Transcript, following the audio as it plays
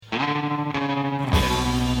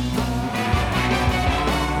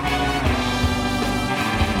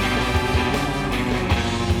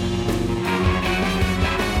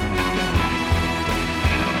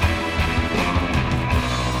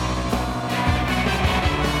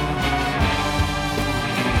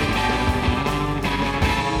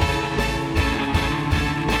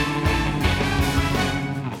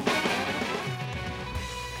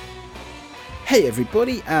Hey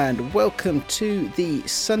everybody, and welcome to the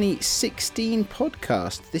Sunny 16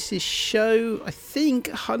 podcast. This is show, I think,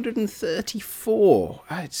 134.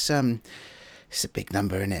 It's a big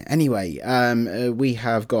number, isn't it? Anyway, we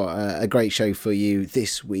have got a great show for you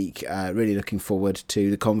this week. Really looking forward to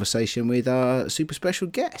the conversation with our super special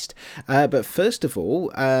guest. But first of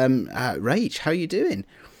all, Rach, how are you doing?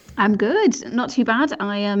 I'm good, not too bad.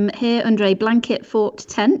 I am here under a blanket fort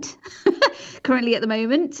tent currently at the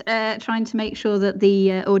moment, trying to make sure that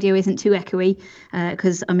the audio isn't too echoey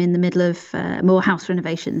because I'm in the middle of more house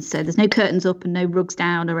renovations. So there's no curtains up and no rugs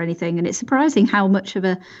down or anything. And it's surprising how much of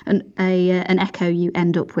an echo you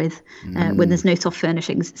end up with when there's no soft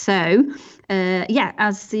furnishings. So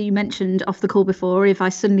as you mentioned off the call before, if I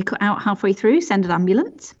suddenly cut out halfway through, send an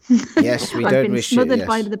ambulance. Yes, we don't wish it. I've been smothered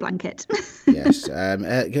by the blanket. Yes. Are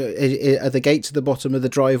the gates at the bottom of the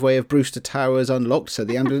driveway of Brewster Towers unlocked so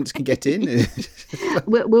the ambulance can get in?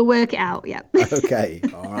 We'll work it out. Yeah. Okay.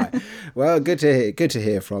 All right. Well, good to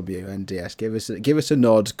hear from you. And yes, give us a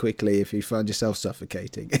nod quickly if you find yourself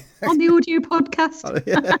suffocating on the audio podcast.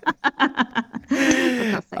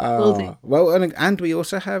 Well, and we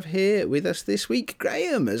also have here with us this week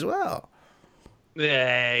Graham as well.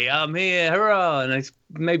 Hey, I'm here, hurrah! And I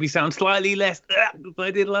maybe sound slightly less than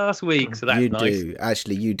I did last week, so that's nice. You do,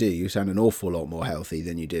 actually, you do. You sound an awful lot more healthy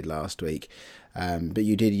than you did last week. But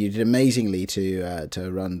you did amazingly to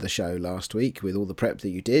run the show last week with all the prep that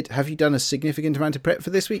you did. Have you done a significant amount of prep for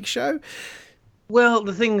this week's show? Well,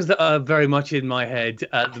 the things that are very much in my head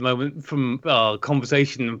at the moment from our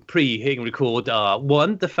conversation pre-hitting record are,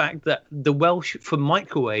 one, the fact that the Welsh for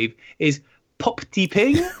microwave is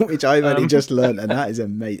pop-de-ping, which I've only just learned, and that is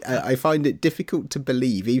amazing. I find it difficult to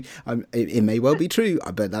believe. It may well be true,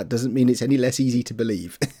 but that doesn't mean it's any less easy to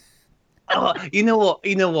believe. You know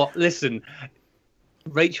what? Listen,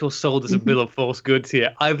 Rachel sold us a bill of false goods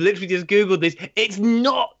here. I've literally just Googled this. It's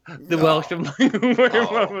not the Welsh for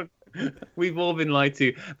microwave. We've all been lied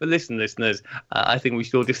to. But listen, listeners, I think we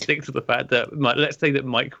should all just stick to the fact that let's say that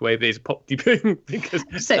microwave is pop-de-ping, because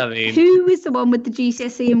who is the one with the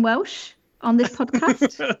GCSE in Welsh on this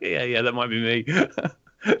podcast? yeah, that might be me.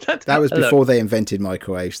 That was before they invented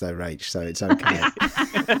microwaves, though, Rach. So it's okay.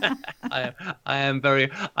 I'm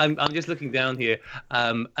just looking down here,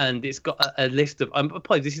 and it's got a list of.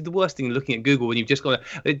 Probably this is the worst thing looking at Google when you've just got.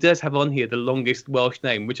 It does have on here the longest Welsh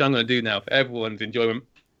name, which I'm going to do now for everyone's enjoyment.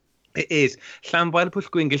 It is Llanfair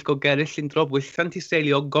Pwllgwyngyll Gogeryll Llyn Drobwyll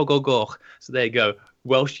Llantyseiliog Gogogoch. So there you go,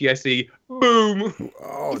 Welsh Yesi, boom.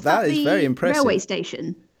 Oh, that is very impressive. Railway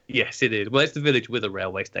station. Yes, it is. Well, it's the village with a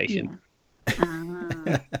railway station. Yeah.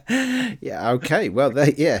 Yeah, okay. Well,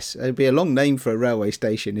 yes, it'd be a long name for a railway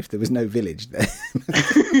station if there was no village there.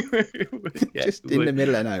 Just in the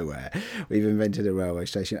middle of nowhere, we've invented a railway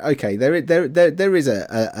station. Okay, there is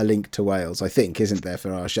a link to Wales, I think, isn't there,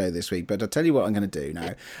 for our show this week? But I'll tell you what I'm going to do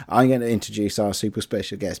now. I'm going to introduce our super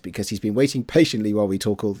special guest because he's been waiting patiently while we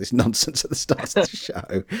talk all this nonsense at the start of the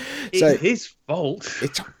show. It's his fault.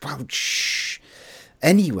 Shh.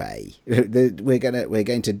 Anyway, we're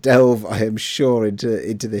going to delve, I am sure,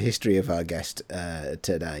 into the history of our guest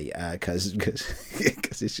today, because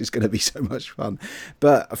it's just going to be so much fun.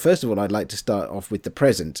 But first of all, I'd like to start off with the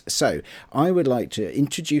present. So I would like to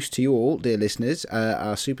introduce to you all, dear listeners,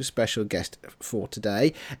 our super special guest for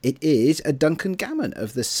today. It is Duncan Gammon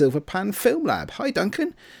of the Silver Pan Film Lab. Hi,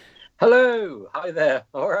 Duncan. Hello. Hi there.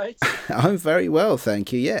 All right. I'm very well,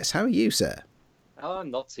 thank you. Yes. How are you, sir? Oh, I'm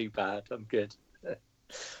not too bad. I'm good.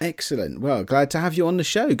 Excellent. Well, glad to have you on the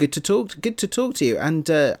show. Good to talk to you. And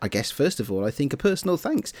I guess first of all, I think a personal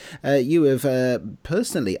thanks. You have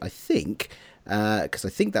personally, I think, because I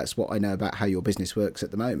think that's what I know about how your business works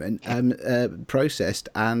at the moment, processed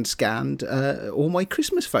and scanned all my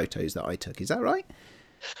Christmas photos that I took. Is that right?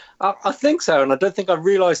 I think so, and I don't think I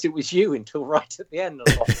realised it was you until right at the end.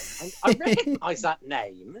 I recognise that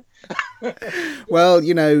name. Well,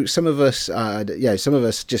 some of us,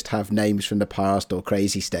 just have names from the past or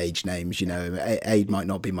crazy stage names. Aid might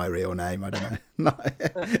not be my real name. I don't know.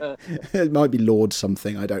 It might be Lord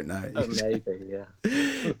something. I don't know. Oh, maybe, yeah.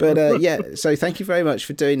 But so thank you very much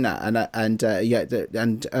for doing that. And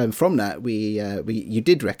from that, you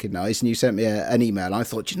did recognise, and you sent me an email. I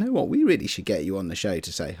thought, you know what, we really should get you on the show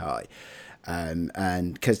to say hi.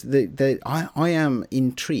 And because I am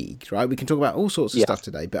intrigued, right? We can talk about all sorts of stuff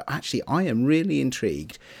today, but actually I am really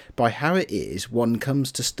intrigued by how it is one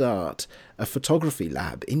comes to start a photography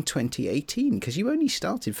lab in 2018, because you only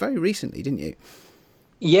started very recently, didn't you?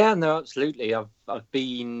 Yeah, no, absolutely. I've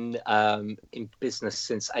been in business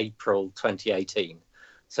since April 2018,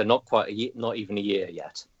 so not even a year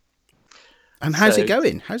yet. And how's it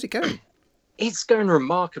going? It's going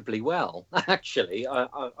remarkably well, actually.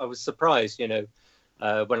 I was surprised, when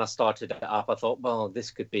I started it up. I thought, well,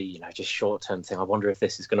 this could be, just short-term thing. I wonder if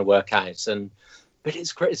this is going to work out. But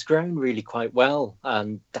it's grown really quite well,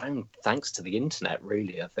 and thanks to the internet,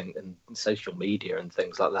 really, I think, and social media and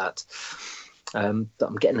things like that. I'm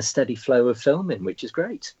getting a steady flow of filming, which is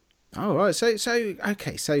great. Oh, right. So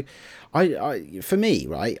okay. So, I for me,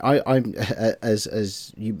 right. I'm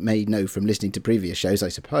as you may know from listening to previous shows, I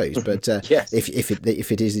suppose. But yes. if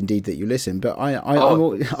it is indeed that you listen, but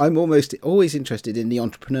I'm almost always interested in the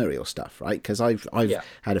entrepreneurial stuff, right? Because I've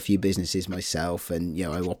had a few businesses myself, and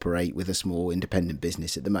I operate with a small independent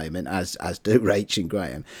business at the moment, as do Rach and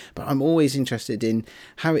Graham. But I'm always interested in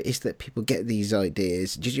how it is that people get these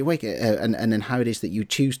ideas. Did you and then how it is that you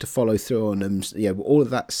choose to follow through on them? All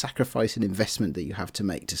of that sacrifice and investment that you have to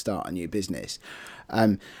make to start a new business,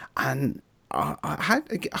 and I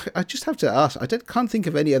just have to ask. Can't think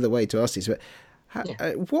of any other way to ask this, but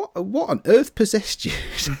what on earth possessed you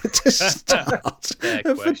to start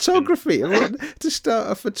a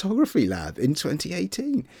photography lab in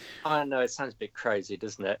 2018? I know it sounds a bit crazy,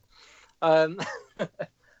 doesn't it? I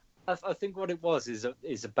think what it was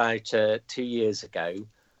is about 2 years ago.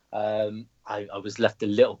 I was left a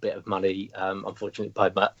little bit of money, unfortunately, by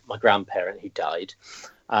my grandparent who died,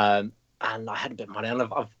 and I had a bit of money. And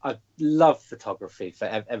I've loved photography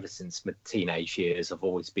ever since my teenage years. I've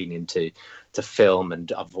always been into film,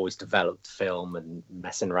 and I've always developed film and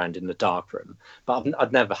messing around in the darkroom. But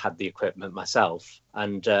I've never had the equipment myself,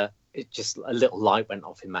 and it just a little light went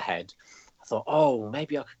off in my head. I thought, oh,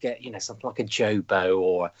 maybe I could get something like a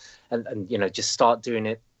Jobo, and just start doing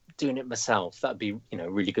it myself. That'd be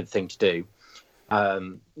a really good thing to do.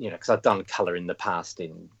 Because I've done colour in the past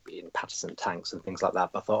in Paterson tanks and things like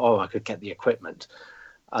that. But I thought, I could get the equipment.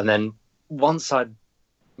 And then once I'd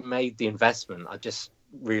made the investment, I just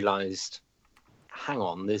realised, hang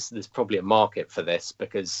on, there's probably a market for this,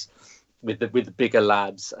 because with the bigger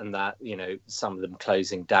labs and that, some of them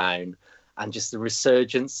closing down, and just the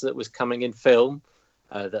resurgence that was coming in film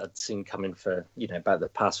that I'd seen coming for about the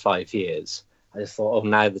past 5 years. I just thought,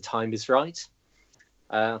 now the time is right.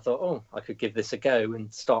 I thought, I could give this a go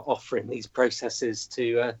and start offering these processes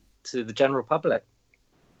to the general public.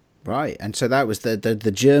 Right, and so that was the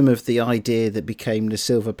germ of the idea that became the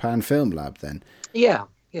Silver Pan Film Lab, then. Yeah.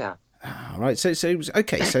 Right, so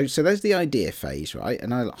okay, so there's the idea phase, right?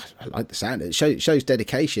 And I like the sound. It shows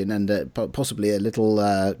dedication and possibly a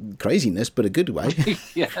little craziness, but a good way.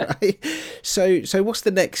 Yeah. Right? So what's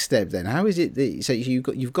the next step then? How is it so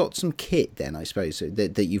you've got some kit then, I suppose,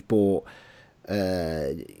 that you've bought. Was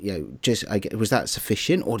that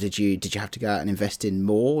sufficient, or did you have to go out and invest in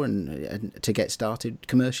more and to get started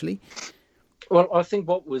commercially? Well, I think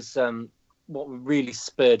what really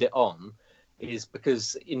spurred it on is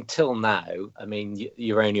because until now, I mean,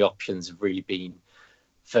 your only options have really been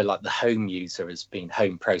for like the home user has been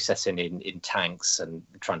home processing in tanks and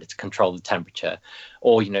trying to control the temperature,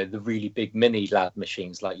 or the really big mini lab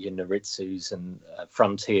machines like your Noritsus and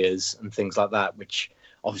Frontiers and things like that, which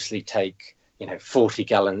obviously take 40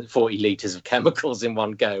 litres of chemicals in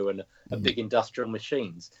one go, and a big industrial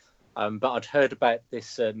machines. But I'd heard about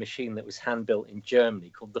this machine that was hand built in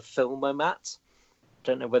Germany called the Filmomat.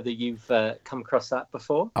 Don't know whether you've come across that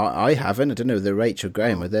before. I haven't. I don't know whether Rach or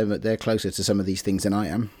Graham, they're closer to some of these things than I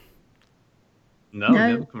am. No,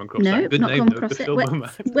 never come across that. Good name, though, the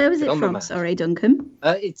Filmomat. Where was it from? Sorry, Duncan.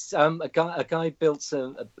 It's a guy built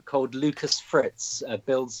some called Lucas Fritz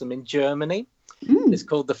builds them in Germany. It's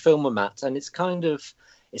called the Filmomat, and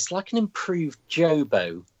it's like an improved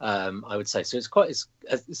Jobo, I would say. So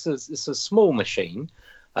it's a small machine.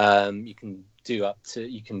 You can do up to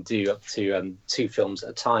 2 films at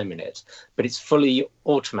a time in it, but it's fully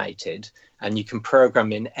automated, and you can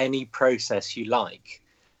program in any process you like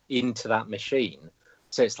into that machine.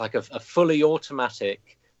 So it's like a fully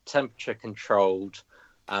automatic, temperature controlled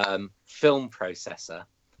film processor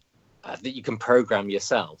that you can program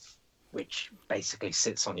yourself, which basically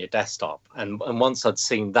sits on your desktop. And once I'd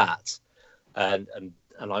seen that, and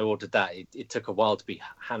I ordered that, it took a while to be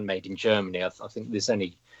handmade in Germany. I think there's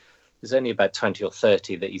only about 20 or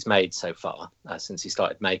 30 that he's made so far since he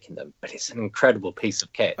started making them. But it's an incredible piece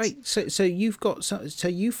of kit. Wait, so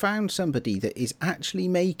you found somebody that is actually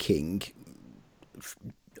making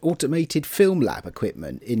automated film lab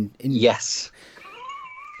equipment in Yes.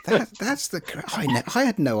 That's I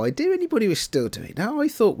had no idea anybody was still doing that. I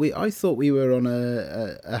thought we were on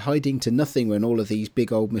a hiding to nothing when all of these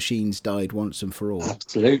big old machines died once and for all.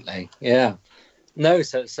 Absolutely, yeah. No,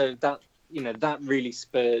 so that that really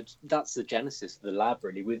spurred. That's the genesis of the lab,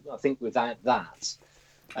 really. I think without that,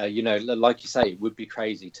 Like you say, it would be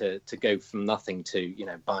crazy to go from nothing to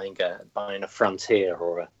buying a Frontier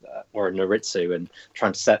or a Noritsu and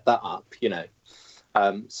trying to set that up.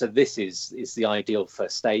 So this is the ideal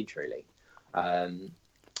first stage, really, and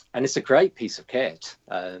it's a great piece of kit.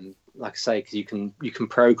 Like I say, because you can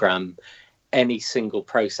program any single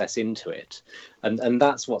process into it, and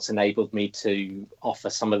that's what's enabled me to offer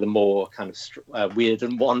some of the more kind of weird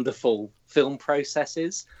and wonderful film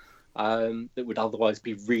processes that would otherwise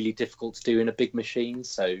be really difficult to do in a big machine.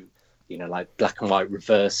 So, like black and white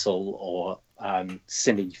reversal or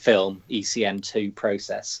cine film ECN2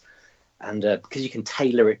 process. And because you can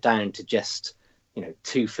tailor it down to just,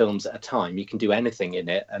 2 films at a time, you can do anything in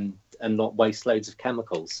it and not waste loads of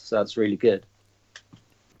chemicals. So that's really good.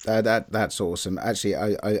 That's awesome. Actually,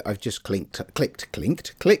 I've just clicked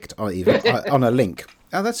on a link.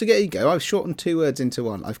 Oh, there you go. I've shortened 2 words into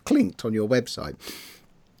one. I've clicked on your website.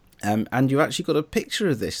 And you've actually got a picture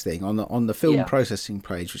of this thing on the film processing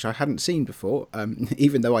page, which I hadn't seen before.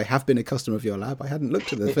 Even though I have been a customer of your lab, I hadn't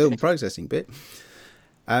looked at the film processing bit.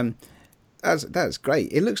 That's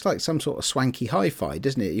great. It looks like some sort of swanky hi-fi,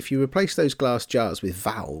 doesn't it? If you replace those glass jars with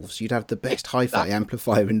valves, you'd have the best hi-fi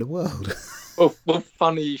amplifier in the world. Well,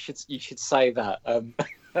 funny you should say that.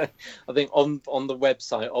 I think on the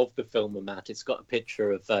website of the Filmomat, it's got a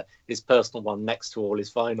picture of his personal one next to all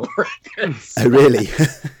his vinyl records. Oh, really?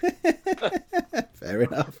 Fair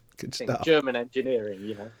enough. Good stuff. German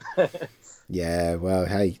engineering, Yeah, well,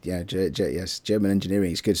 hey, yeah, yes, German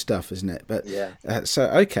engineering is good stuff, isn't it? But yeah.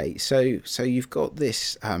 So you've got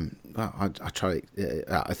this. Well, I try.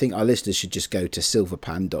 I think our listeners should just go to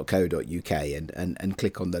silverpan.co.uk and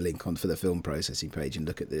click on the link for the film processing page and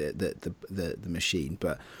look at the machine.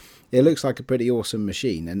 But it looks like a pretty awesome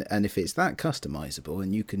machine, and if it's that customizable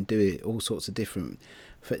and you can do it all sorts of different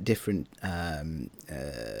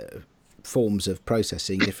forms of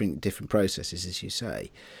processing, different processes, as you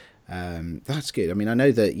say. That's good. I mean, I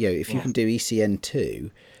know that if you can do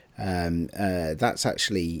ECN2, that's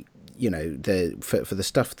actually for the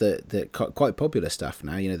stuff that quite popular stuff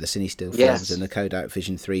now. The CineStill films and the Kodak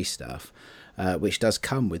Vision 3 stuff, which does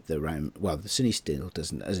come with the REM. Well, the CineStill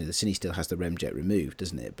doesn't. As in the CineStill has the REMJet removed,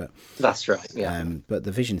 doesn't it? But that's right. Yeah. But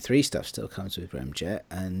the Vision 3 stuff still comes with REMJet,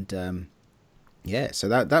 and so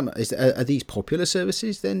that is. Are these popular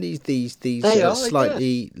services then? These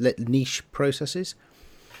slightly niche processes?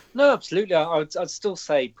 No, absolutely. I'd still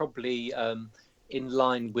say probably in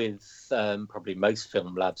line with probably most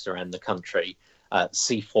film labs around the country,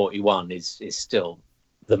 C41 is still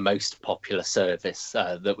the most popular service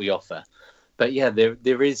that we offer. But yeah,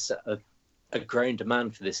 there is a growing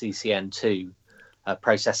demand for this ECN2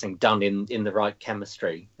 processing done in the right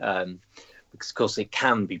chemistry. Because, of course, it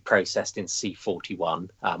can be processed in C41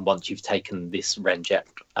 once you've taken this REMJet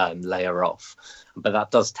layer off. But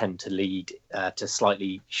that does tend to lead to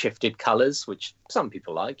slightly shifted colours, which some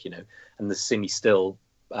people like, and the CineStill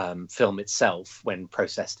film itself, when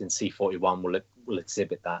processed in C41, will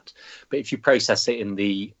exhibit that. But if you process it in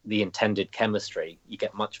the intended chemistry, you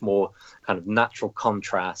get much more kind of natural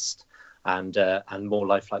contrast and more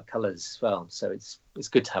lifelike colours as well. So it's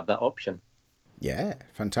good to have that option. Yeah,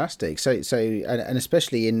 fantastic. So and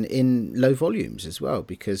especially in low volumes as well,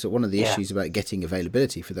 because one of the issues about getting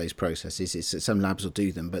availability for those processes is that some labs will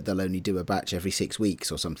do them, but they'll only do a batch every 6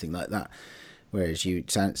 weeks or something like that. Whereas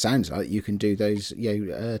sounds like you can do those,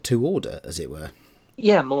 to order, as it were.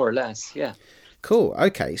 Yeah, more or less. Yeah. Cool.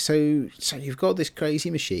 Okay, so you've got this crazy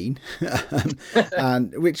machine,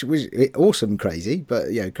 and which was awesome, crazy, but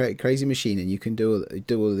crazy machine, and you can do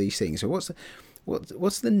all of these things. So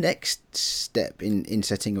what's the next step in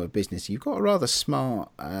setting up a business? You've got a rather smart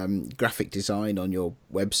graphic design on your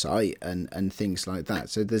website and things like that.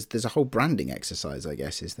 So there's a whole branding exercise, I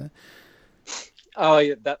guess, is there? Oh,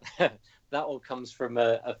 yeah, that all comes from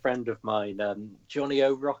a friend of mine, Johnny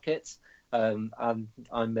O'Rocket. I'm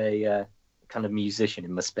a kind of musician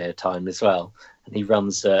in my spare time as well, and he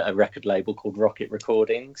runs a record label called Rocket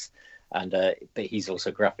Recordings, and but he's also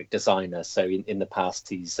a graphic designer. So in the past,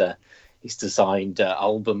 he's designed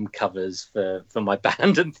album covers for my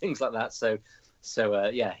band and things like that. So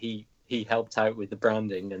he helped out with the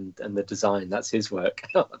branding and the design. That's his work.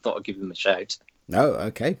 I thought I'd give him a shout. Oh,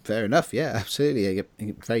 okay, fair enough. Yeah, absolutely.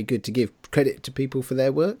 Very good to give credit to people for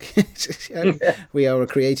their work. We are a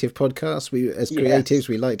creative podcast. We, as creatives,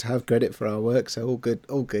 we like to have credit for our work. So all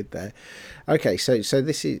good there. Okay, so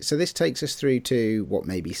this takes us through to what,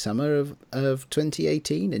 maybe summer of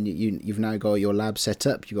 2018, and you've now got your lab set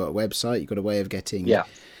up. You've got a website. You've got a way of getting. Yeah.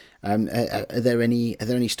 Are there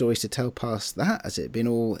any stories to tell past that? Has it been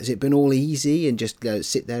all easy and just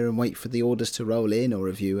sit there and wait for the orders to roll in, or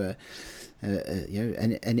have you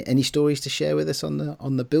any stories to share with us on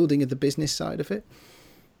the building of the business side of it?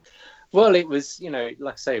 Well, it was, like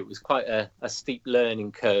I say, it was quite a steep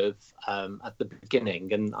learning curve at the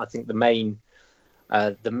beginning, and I think the main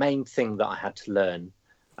thing that I had to learn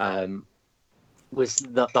was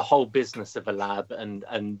the whole business of a lab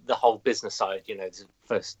and the whole business side. It's the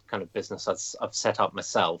first kind of business I've set up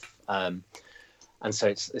myself, and so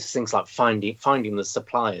it's things like finding the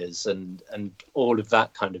suppliers and all of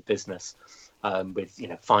that kind of business, with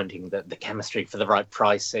finding the chemistry for the right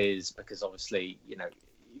prices, because obviously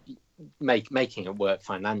making it work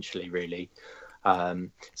financially, really.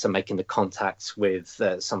 So making the contacts with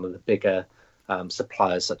some of the bigger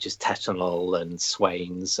suppliers such as Tetanol and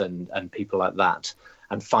Swains and people like that,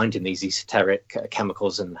 and finding these esoteric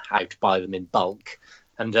chemicals and how to buy them in bulk.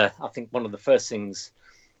 And I think one of the first things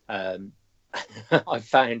I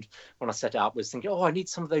found when I set it up was thinking, I need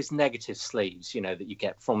some of those negative sleeves, that you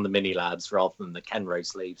get from the mini labs rather than the Kenro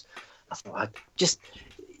sleeves. I thought,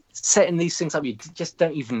 setting these things up, you just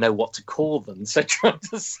don't even know what to call them. So trying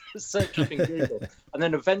to search up in Google, and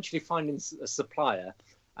then eventually finding a supplier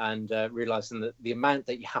and realizing that the amount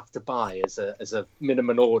that you have to buy as a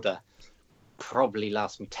minimum order probably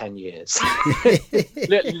lasts me 10 years.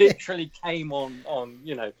 Literally came on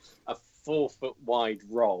a 4-foot wide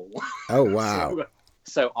roll. Oh wow.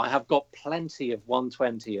 So I have got plenty of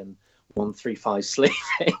 120 and 135 sleeving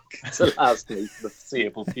to last me for the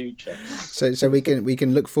foreseeable future. So we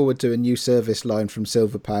can look forward to a new service line from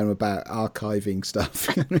Silver Palm about archiving stuff.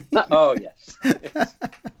 Oh yes.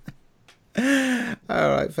 All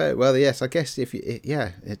right, fair. Well, yes, I guess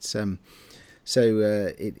it's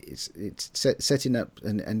it's setting up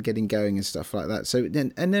and getting going and stuff like that. So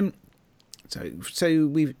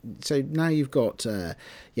now you've got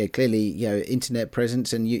clearly internet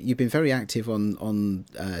presence, and you've been very active on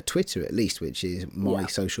Twitter, at least, which is my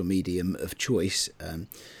social medium of choice.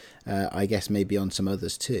 I guess maybe on some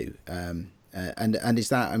others too. And is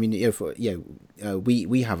that, I mean,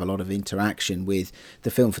 we have a lot of interaction with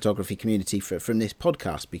the film photography community from this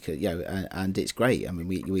podcast, because and it's great. I mean,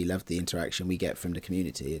 we love the interaction we get from the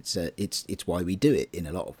community. It's why we do it in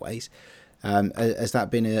a lot of ways. Has that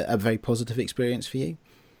been a very positive experience for you?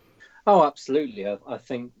 Oh, absolutely. I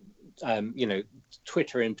think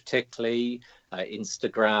Twitter in particularly,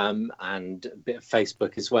 Instagram, and a bit of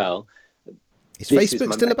Facebook as well. Is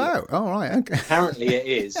Facebook still about? Oh, right, okay. Apparently it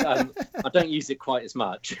is. I don't use it quite as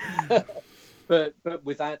much. but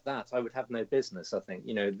without that, I would have no business. I think,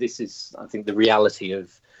 this is, the reality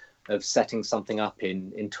of setting something up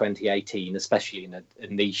in 2018, especially in a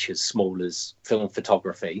niche as small as film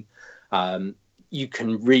photography. You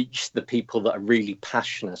can reach the people that are really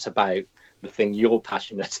passionate about the thing you're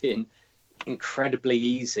passionate in incredibly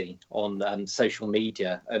easy on social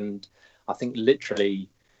media. And I think literally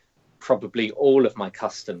probably all of my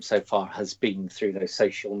custom so far has been through those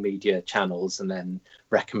social media channels, and then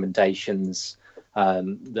recommendations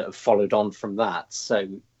that have followed on from that. So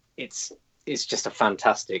it's just a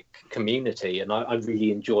fantastic community, and I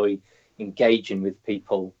really enjoy engaging with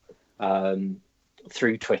people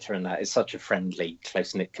through Twitter, and that is such a friendly,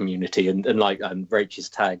 close-knit community. And like Rachel's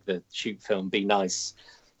tag, the shoot film Be Nice,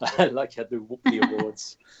 like at the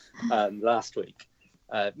awards last week.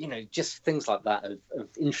 Just things like that have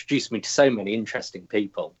introduced me to so many interesting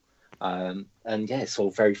people. And it's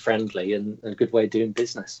all very friendly and a good way of doing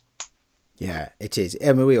business. Yeah, it is.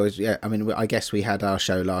 I mean, I guess we had our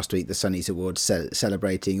show last week, the Sunnies Awards,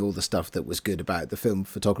 celebrating all the stuff that was good about the film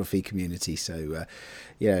photography community. So,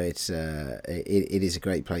 it is a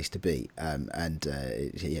great place to be,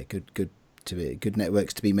 good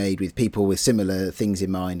networks to be made with people with similar things in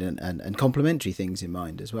mind and complementary things in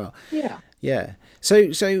mind as well. Yeah. So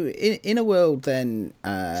in a world then,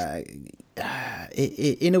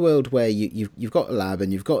 in a world where you've got a lab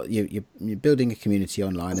and you're building a community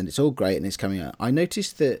online and it's all great and it's coming out, I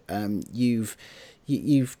noticed that you've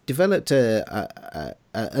developed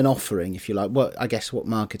an offering, if you like, what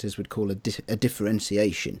marketers would call a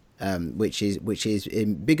differentiation, which is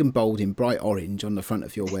in big and bold in bright orange on the front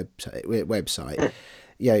of your website.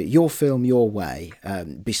 Your film, your way,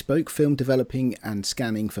 bespoke film developing and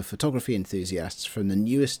scanning for photography enthusiasts from the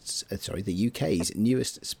UK's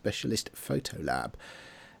newest specialist photo lab.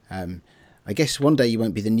 I guess one day you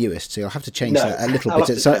won't be the newest, so you'll have to change that a little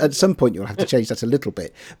bit. At some point, you'll have to change that a little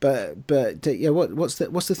bit. But what's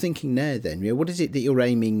the thinking there then? What is it that you're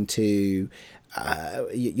aiming to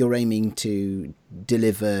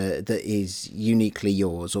deliver that is uniquely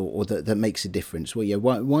yours, or that makes a difference? Well,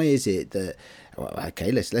 why is it that? Well,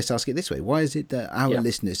 okay, let's ask it this way: why is it that our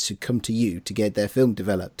listeners should come to you to get their film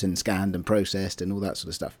developed and scanned and processed and all that sort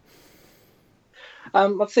of stuff? I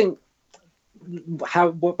think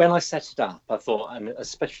when I set it up, I thought, and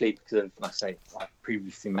especially because of, like I say, I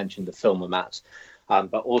previously mentioned the Filmomat,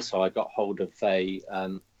 but also I got hold of a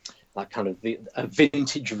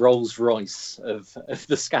vintage Rolls Royce of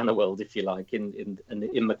the scanner world, if you like, in the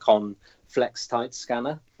Imacon FlexTight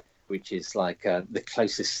scanner, which is like the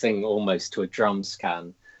closest thing almost to a drum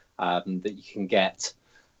scan that you can get,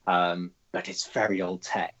 but it's very old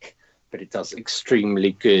tech, but it does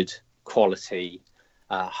extremely good quality,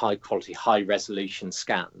 high quality, high resolution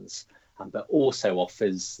scans, but also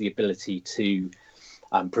offers the ability to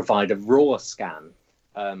provide a raw scan.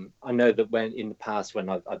 I know that when in the past, when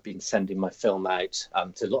I've been sending my film out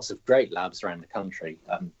to lots of great labs around the country,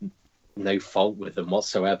 no fault with them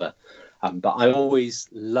whatsoever, but I always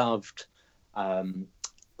loved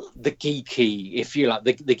the geeky, if you like,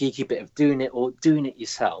 the geeky bit of doing it or doing it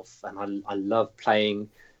yourself. And I love playing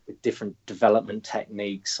with different development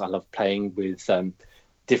techniques. I love playing with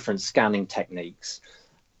different scanning techniques.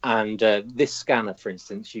 And this scanner, for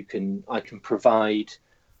instance, I can provide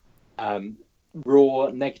raw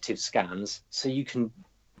negative scans, so you can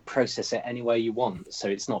process it any way you want. So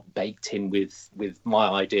it's not baked in with my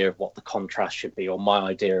idea of what the contrast should be or my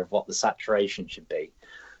idea of what the saturation should be.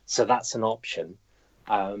 So that's an option.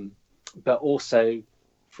 But also,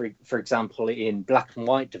 for example, in black and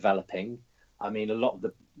white developing, I mean, a lot of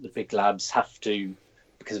the big labs have to,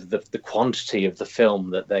 because of the quantity of the film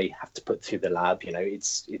that they have to put through the lab, you know,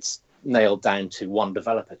 it's nailed down to one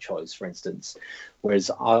developer choice, for instance, whereas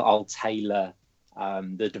I'll tailor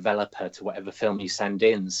the developer to whatever film you send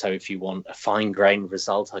in. So if you want a fine grain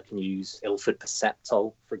result, I can use Ilford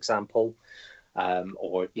Perceptol, for example,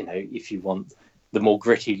 or, you know, if you want the more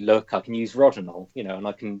gritty look, I can use Rodinal, you know, and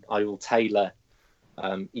I will tailor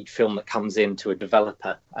each film that comes in to a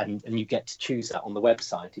developer, and you get to choose that on the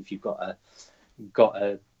website if you've got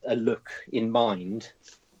a look in mind.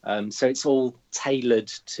 So it's all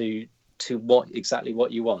tailored to exactly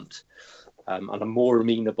what you want, and I'm more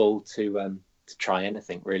amenable to try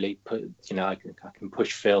anything really. I can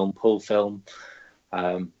push film, pull film,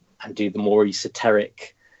 and do the more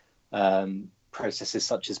esoteric processes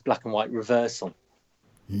such as black and white reversal.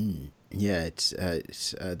 Yeah,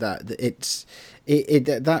 that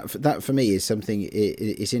for me is something.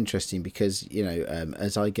 It's interesting because, you know,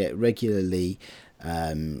 as I get regularly,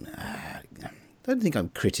 I don't think I'm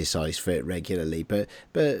criticised for it regularly, but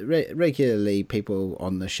regularly people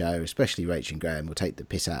on the show, especially Rachel and Graham, will take the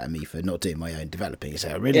piss out of me for not doing my own developing and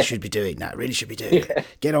say, I really should be doing that, really should be doing it.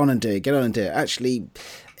 Get on and do it. Actually,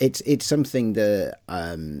 it's something that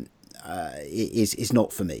is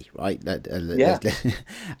not for me, right? And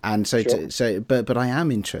but I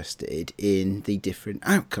am interested in the different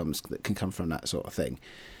outcomes that can come from that sort of thing.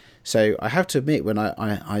 So I have to admit, when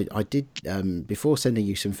I did before sending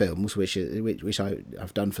you some films, which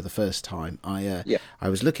I've done for the first time, I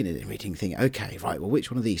was looking at it and reading, thinking, okay, right, well,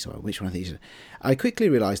 which one of these? Which one of these? I quickly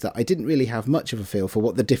realised that I didn't really have much of a feel for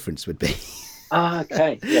what the difference would be.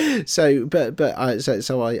 Okay. Yeah. So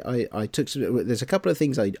I took some. There's a couple of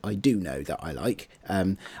things I do know that I like.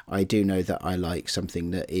 I do know that I like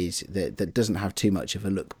something that doesn't have too much of a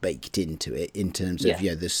look baked into it, in terms of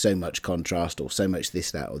there's so much contrast or so much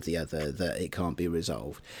this, that, or the other that it can't be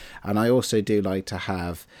resolved. And I also do like to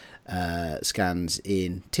have scans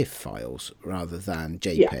in TIFF files rather than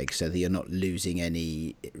JPEG, so that you're not losing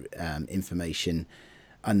any information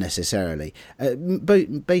unnecessarily,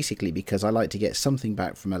 basically because I like to get something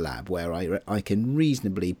back from a lab where I can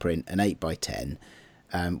reasonably print an 8x10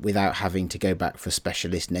 without having to go back for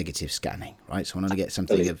specialist negative scanning, right? So I want to get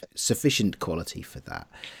something of sufficient quality for that.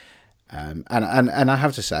 And I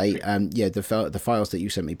have to say, the files that you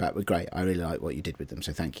sent me back were great. I really like what you did with them,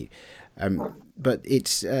 so thank you. But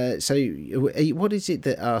it's so. What is it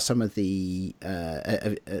that are some of the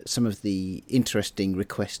interesting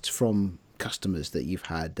requests from customers that you've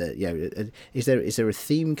had? That is there a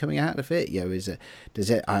theme coming out of it?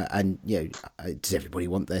 Does everybody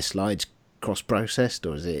want their slides cross-processed,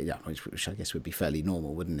 or is it, which I guess would be fairly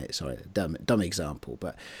normal, wouldn't it? Sorry, dumb example,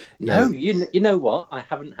 but no. You know what? I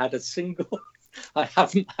haven't had a single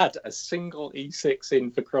E6 in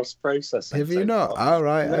for cross-processing. Have you not? All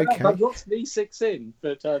right, okay. I've had lots of E6 in,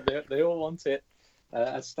 but they all want it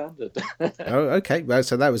as standard. Oh, okay. Well,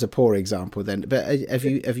 so that was a poor example then. But have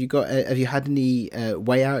you had any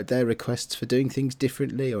way out there requests for doing things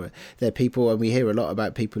differently, or there are people, and we hear a lot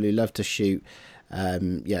about people who love to shoot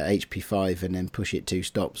HP5 and then push it 2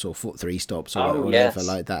 stops or 3 stops or whatever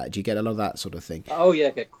like that. Do you get a lot of that sort of thing? Oh yeah,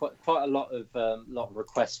 I get quite a lot of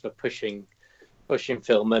requests for pushing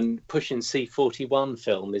film and pushing C41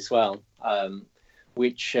 film as well,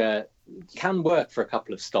 which can work for a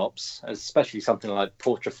couple of stops, especially something like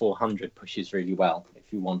Portra 400 pushes really well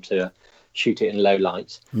if you want to shoot it in low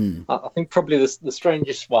light. I think probably the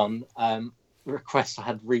strangest one request I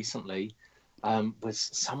had recently was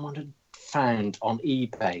someone had found on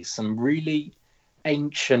eBay some really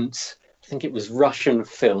ancient, I think it was Russian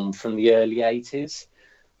film from the early 80s,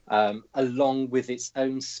 along with its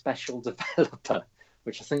own special developer,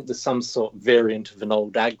 which I think was some sort of variant of an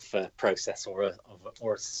old Agfa process or a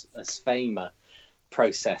Sfema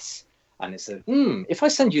process. And it said, if I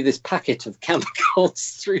send you this packet of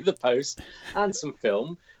chemicals through the post and some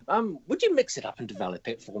film, would you mix it up and develop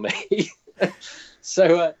it for me?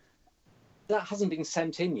 So that hasn't been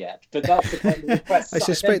sent in yet, but that's the kind of request. I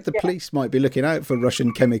suspect the police might be looking out for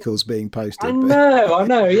Russian chemicals being posted. I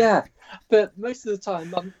know, yeah. But most of the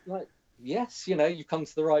time, I'm like, yes, you've come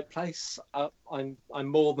to the right place. I'm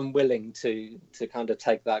more than willing to kind of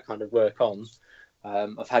take that kind of work on.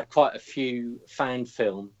 I've had quite a few found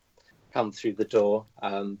film come through the door.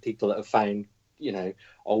 People that have found,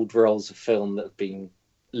 old rolls of film that have been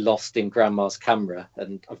lost in grandma's camera,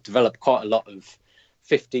 and I've developed quite a lot of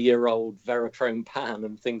 50-year-old Verichrome pan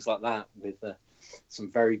and things like that with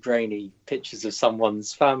some very grainy pictures of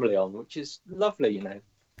someone's family on, which is lovely,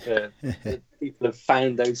 people have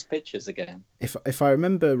found those pictures again. If I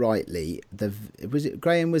remember rightly, was it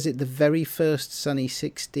the very first Sunny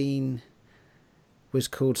 16 was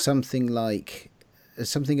called something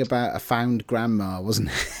about a found grandma, wasn't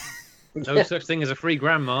it? No such thing as a free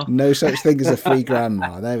grandma. No such thing as a free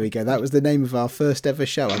grandma. There we go. That was the name of our first ever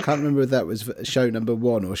show. I can't remember if that was show number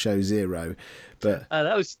 1 or show 0, but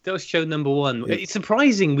that was show number 1. It's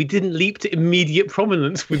surprising we didn't leap to immediate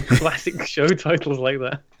prominence with classic show titles like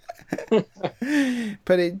that.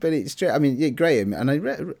 but it's true. I mean, Graham, and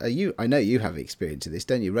I know you have experience of this,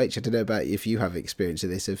 don't you, Rach? I don't know about if you have experience of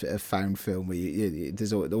this, of found film where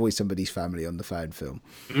there's always somebody's family on the found film.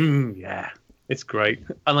 Yeah. It's great.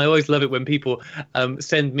 And I always love it when people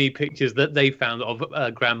send me pictures that they found of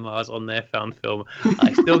grandmas on their found film.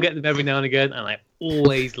 I still get them every now and again, and I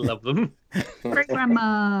always love them. Great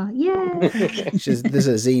grandma, yeah. There's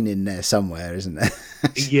a zine in there somewhere, isn't there?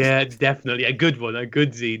 Yeah, definitely. A good one, a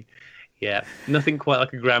good zine. Yeah, nothing quite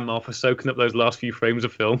like a grandma for soaking up those last few frames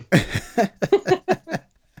of film.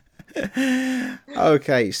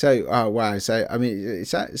 Okay, so wow, so I mean, it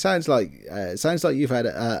sounds like you've had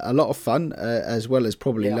a lot of fun, as well as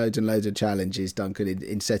probably loads and loads of challenges, Duncan,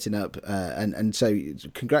 in setting up, and so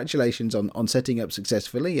congratulations on setting up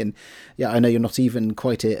successfully. And I know you're not even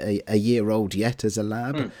quite a year old yet as a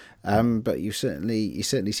lab, but you certainly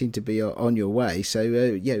seem to be on your way. So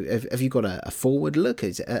have you got a forward look?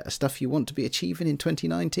 Is it stuff you want to be achieving in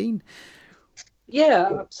 2019? Yeah,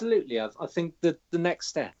 absolutely. I think that the next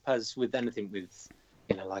step, as with anything with,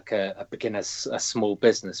 like a beginner's a small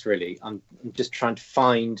business, really, I'm just trying to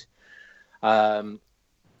find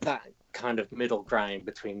that kind of middle ground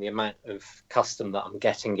between the amount of custom that I'm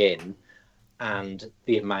getting in and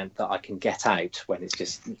the amount that I can get out when it's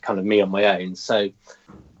just kind of me on my own. So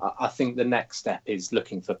I think the next step is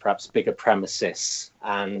looking for perhaps bigger premises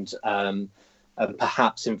and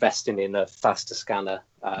perhaps investing in a faster scanner,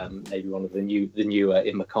 maybe one of the newer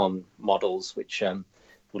Imacon models, which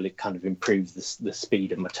will kind of improve the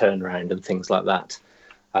speed of my turnaround and things like that.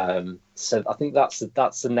 So I think that's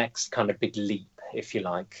the next kind of big leap, if you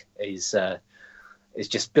like, is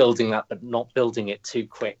just building that, but not building it too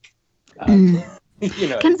quick.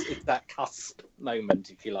 It's that cusp moment,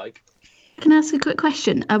 if you like. Can I ask a quick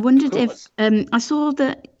question? I wondered if I saw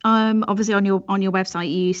that obviously on your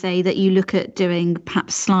website you say that you look at doing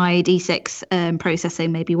perhaps slide E6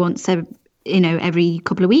 processing maybe once every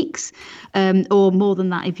couple of weeks, or more than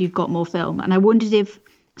that if you've got more film. And I wondered if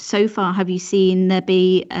so far have you seen there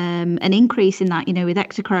be an increase in that, with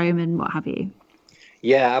Ektachrome and what have you?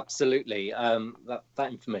 Yeah, absolutely. That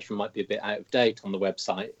information might be a bit out of date on the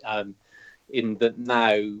website. In that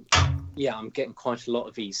now, I'm getting quite a lot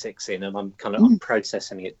of E6 in, and I'm kind of I'm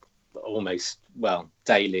processing it almost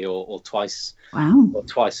daily or twice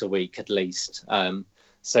a week at least.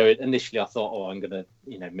 So initially I thought, I'm going to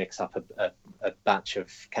mix up a batch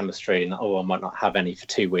of chemistry, and I might not have any for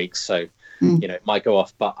 2 weeks, so it might go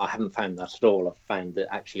off. But I haven't found that at all. I've found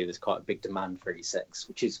that actually there's quite a big demand for E6,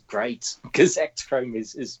 which is great because Ektachrome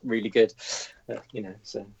is really good.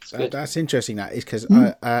 So it's good. That's interesting. That is because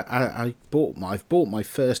I've bought my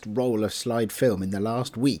first roll of slide film in the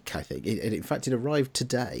last week. I think in fact it arrived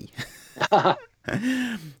today. Wow!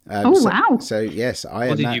 So yes,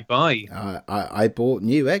 what did you buy? I bought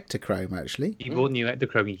new Ektachrome actually. You bought new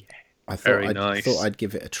Ektachrome. Yeah. I thought I'd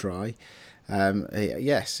give it a try.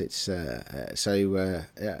 Yes, it's it's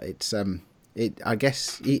I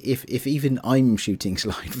guess if even I'm shooting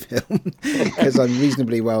slide film, because I'm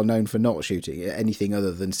reasonably well known for not shooting anything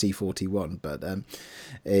other than C41, but I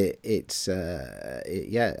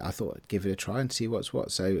thought I'd give it a try and see what's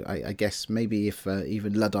what. So I guess maybe if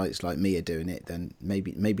even Luddites like me are doing it, then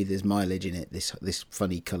maybe there's mileage in it. This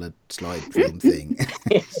funny coloured slide film thing.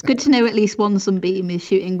 It's good to know at least one Sunbeam is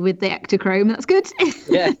shooting with the Ektachrome. That's good.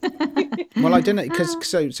 Yeah. Well, I don't know, because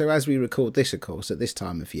so as we record this, of course, at this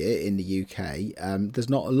time of year in the UK, there's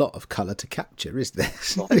not a lot of colour to capture, is there?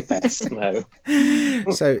 Not the best, no.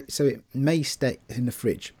 So it may stay in the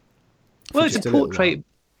fridge. Well, it's a portrait.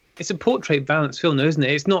 It's a portrait balanced film, though, isn't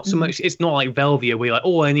it? It's not so much. It's not like Velvia, where you're like,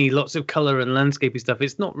 oh, I need lots of colour and landscapey stuff.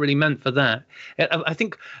 It's not really meant for that. I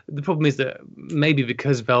think the problem is that maybe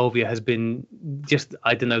because Velvia has been just,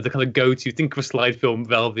 I don't know, the kind of go-to. Think of a slide film,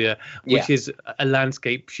 Velvia, which is a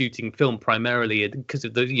landscape shooting film primarily because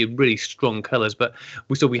of the really strong colours. But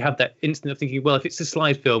we have that instant of thinking, well, if it's a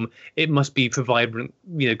slide film, it must be for vibrant,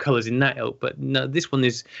 colours in that ilk. But no, this one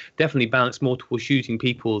is definitely balanced more towards shooting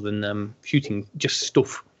people than shooting just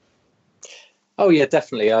stuff. Oh yeah,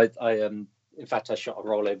 definitely. I in fact I shot a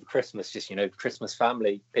roll over Christmas, just Christmas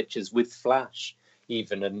family pictures with flash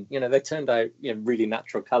even, and they turned out really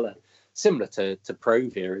natural colour, similar to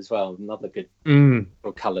Provia as well, another good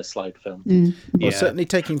colour slide film. Well, certainly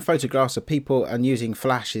taking photographs of people and using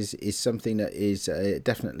flash is something that is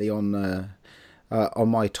definitely on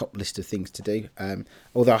my top list of things to do.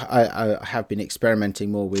 Although I have been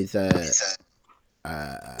experimenting more with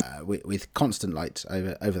constant lights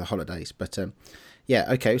over the holidays, but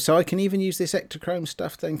okay, so I can even use this Ektachrome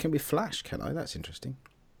stuff then can be flash, can I? That's interesting.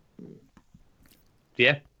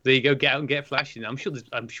 Yeah, there you go. Get out and get flashing. I'm sure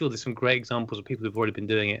there's some great examples of people who've already been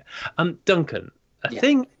doing it. Duncan, a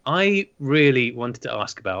thing I really wanted to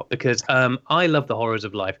ask about, because I love the horrors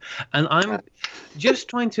of life, and I'm just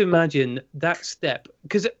trying to imagine that step,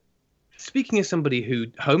 because speaking as somebody who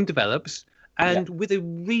home develops and with a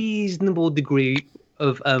reasonable degree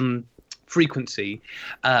of frequency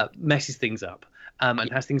messes things up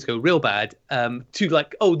and has things go real bad, to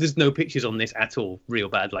like, oh, there's no pictures on this at all, real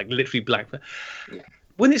bad, like literally black.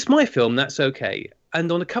 When it's my film, that's okay.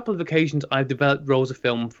 And on a couple of occasions, I've developed rolls of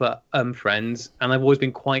film for friends, and I've always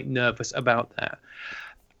been quite nervous about that.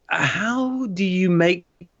 How do you make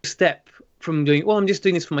the step from doing, well, I'm just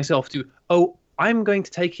doing this for myself, to, oh, I'm going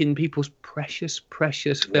to take in people's precious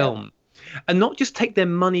film, and not just take their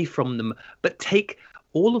money from them, but take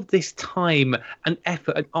all of this time and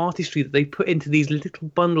effort and artistry that they put into these little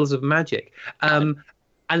bundles of magic, and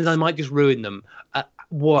I might just ruin them.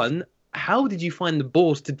 One, how did you find the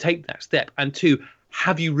balls to take that step? And two,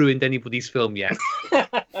 have you ruined anybody's film yet?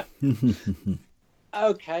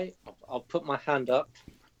 Okay, I'll put my hand up.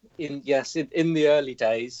 In the early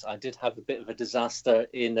days, I did have a bit of a disaster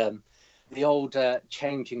in the old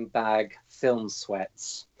changing bag film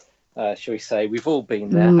sweats. Shall we say? We've all been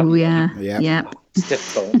there. Oh yeah. It's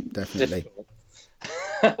difficult. Definitely.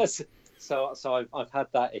 Difficult. So I've had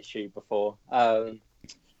that issue before.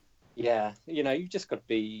 You've just got to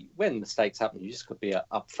be, when mistakes happen, you just got to be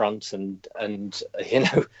upfront and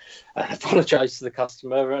apologise to the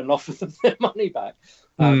customer and offer them their money back.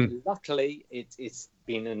 Luckily, it's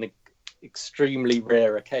been an extremely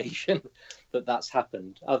rare occasion that's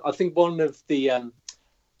happened. I think one of the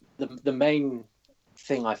main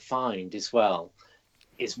thing I find as well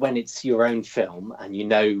is when it's your own film and you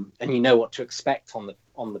know what to expect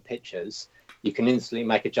on the pictures, you can instantly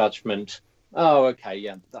make a judgment. Oh, okay,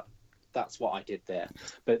 yeah, that's what I did there.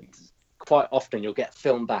 But quite often you'll get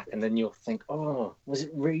film back and then you'll think, oh, was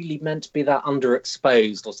it really meant to be that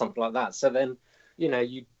underexposed or something like that? So then,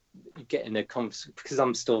 you get in a conversation, because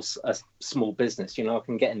I'm still a small business, I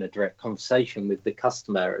can get in a direct conversation with the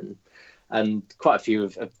customer, and quite a few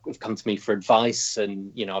have come to me for advice,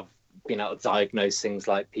 and, I've been able to diagnose things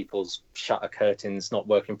like people's shutter curtains not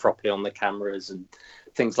working properly on the cameras and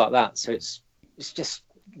things like that. So it's just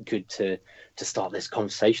good to start these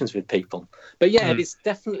conversations with people. But it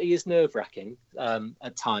definitely is nerve-wracking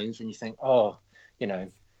at times when you think,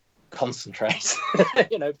 concentrate,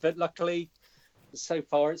 but luckily so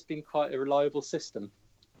far it's been quite a reliable system.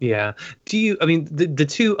 Yeah. The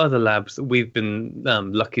two other labs that we've been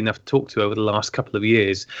lucky enough to talk to over the last couple of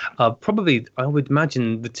years are probably, I would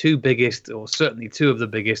imagine, the two biggest, or certainly two of the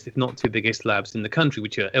biggest, if not two biggest labs in the country,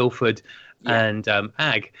 which are Ilford and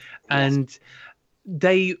AG. And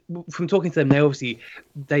they, from talking to them,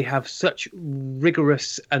 they have such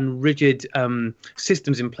rigorous and rigid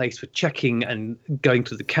systems in place for checking and going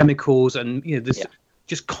through the chemicals, and there's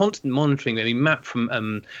just constant monitoring. I mean, Matt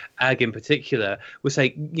from Ag in particular was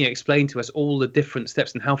explain to us all the different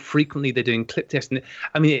steps and how frequently they're doing clip testing.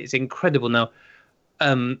 I mean, it's incredible. Now,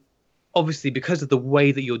 obviously, because of the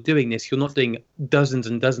way that you're doing this, you're not doing dozens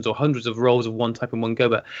and dozens or hundreds of rolls of one type in one go.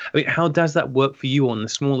 But I mean, how does that work for you on the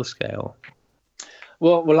smaller scale?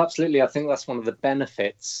 Well, absolutely. I think that's one of the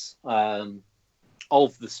benefits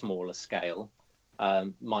of the smaller scale.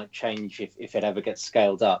 Might change if it ever gets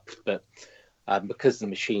scaled up, but because the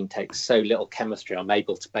machine takes so little chemistry, I'm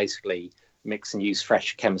able to basically mix and use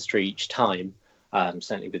fresh chemistry each time,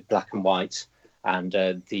 certainly with black and white. And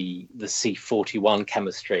the C41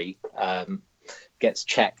 chemistry gets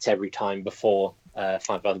checked every time before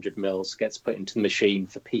 500 mils gets put into the machine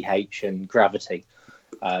for pH and gravity.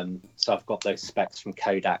 So I've got those specs from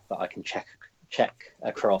Kodak that I can check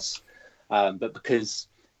across. But because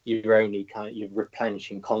you're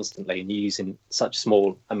replenishing constantly and you're using such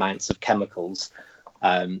small amounts of chemicals,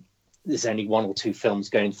 there's only one or two films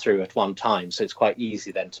going through at one time. So it's quite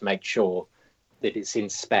easy then to make sure that it's in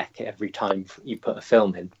spec every time you put a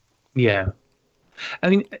film in. Yeah. I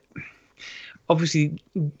mean, obviously,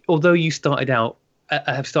 although you have started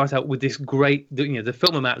out with this great, the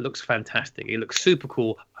Filmomat looks fantastic. It looks super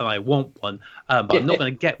cool, and I want one, but I'm not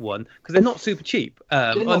going to get one because they're not super cheap,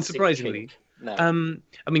 unsurprisingly. No.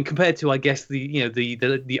 I mean, compared to, I guess,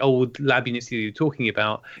 the old lab units that you're talking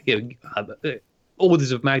about,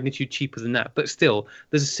 orders of magnitude cheaper than that, but still,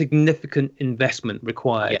 there's a significant investment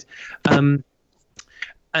required. Yeah.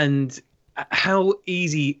 And how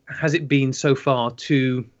easy has it been so far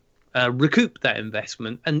to recoup that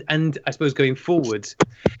investment? And I suppose going forward,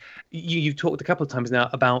 you've talked a couple of times now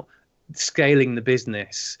about scaling the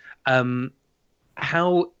business.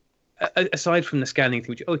 How, aside from the scanning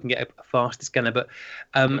thing, which you can get a faster scanner, but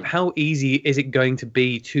how easy is it going to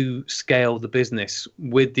be to scale the business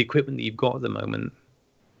with the equipment that you've got at the moment?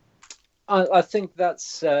 I think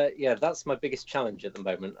that's my biggest challenge at the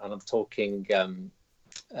moment, and I'm talking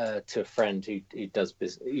to a friend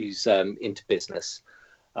who's into business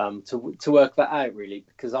to work that out, really,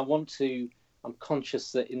 because I'm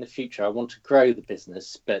conscious that in the future I want to grow the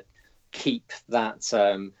business, but keep that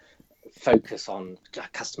focus on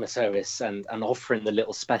customer service and offering the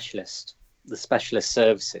specialist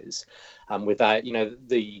services, without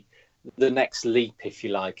the next leap, if you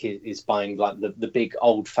like, is buying like the big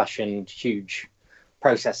old-fashioned huge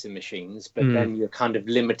processing machines, but then you're kind of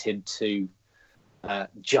limited to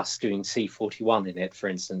just doing C41 in it, for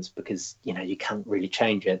instance, because you can't really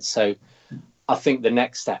change it. So I think the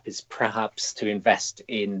next step is perhaps to invest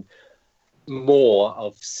in more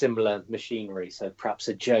of similar machinery, so perhaps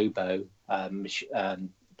a Jobo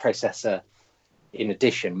processor in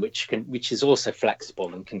addition, which is also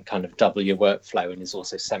flexible and can kind of double your workflow and is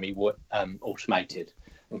also semi automated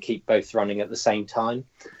and keep both running at the same time.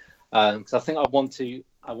 Because I think I want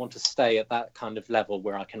to stay at that kind of level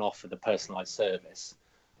where I can offer the personalized service,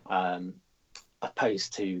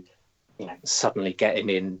 opposed to suddenly getting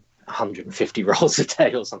in 150 rolls a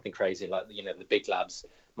day or something crazy like the big labs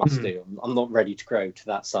must do. I'm not ready to grow to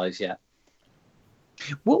that size yet.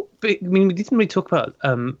 Well, I mean, we didn't really talk about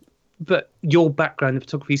but your background in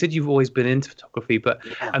photography. You said you've always been into photography, but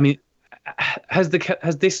I mean, has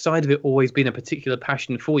this side of it always been a particular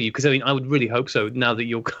passion for you? Because I mean, I would really hope so. Now that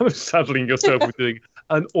you're kind of saddling yourself with doing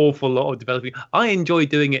an awful lot of developing, I enjoy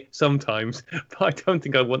doing it sometimes, but I don't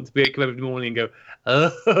think I want to wake up every morning and go,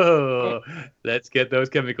 "Oh, let's get those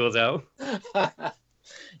chemicals out."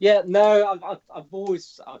 Yeah, no, I've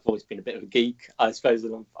always been a bit of a geek, I suppose,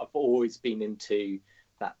 and I've always been into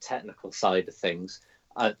that technical side of things.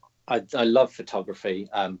 I love photography,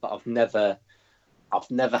 but I've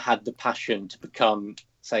never had the passion to become,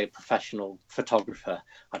 say, a professional photographer.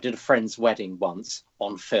 I did a friend's wedding once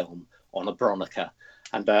on film on a Bronica,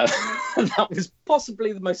 and that was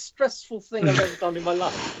possibly the most stressful thing I've ever done in my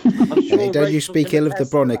life. I'm sure hey, don't you speak ill of the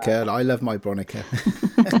Bronica? I love my Bronica.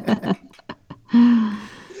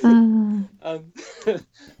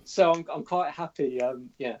 So I'm quite happy,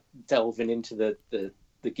 delving into the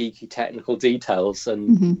geeky technical details,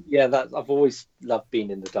 and that I've always loved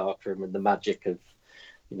being in the darkroom and the magic of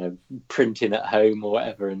printing at home or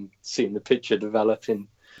whatever and seeing the picture develop in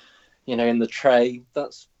the tray.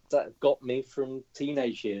 That got me from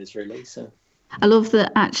teenage years, really. So I love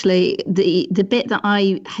that. Actually, the bit that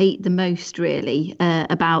I hate the most, really,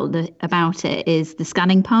 about it is the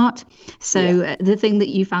scanning part. So the thing that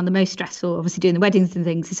you found the most stressful, obviously doing the weddings and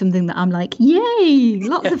things, is something that I'm like, yay,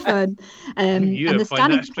 lots of fun. You don't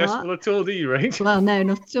find that stressful at all, do you, right? Well, no,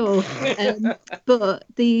 not at all. But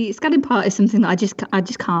the scanning part is something that I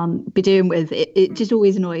just can't be doing with. It just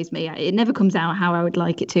always annoys me. It never comes out how I would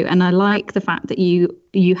like it to, and I like the fact that you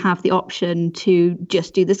you have the option to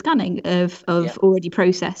just do the scanning of already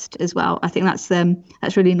processed as well. I think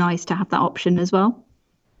that's really nice to have that option as well.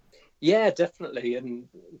 Yeah, definitely, and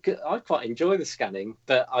I quite enjoy the scanning,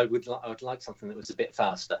 but I would like something that was a bit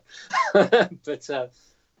faster. but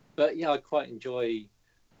yeah, I quite enjoy,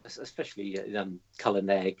 especially color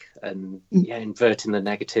neg and inverting the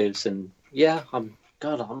negatives, and I'm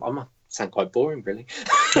sound quite boring, really.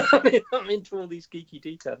 I'm into all these geeky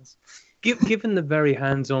details. Given the very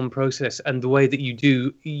hands-on process and the way that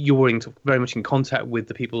you're very much in contact with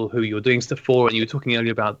the people who you're doing stuff for, and you were talking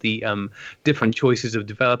earlier about the different choices of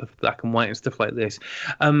developer for black and white and stuff like this.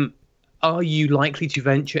 Are you likely to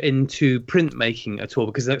venture into printmaking at all?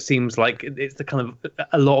 Because that seems like it's the kind of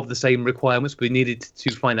a lot of the same requirements we needed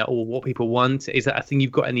to find out what people want. Is that a thing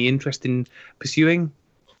you've got any interest in pursuing?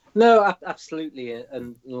 No, absolutely,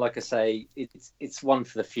 and like I say, it's one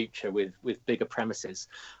for the future with bigger premises.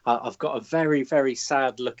 I've got a very, very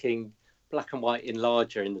sad-looking black and white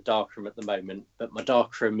enlarger in the darkroom at the moment, but my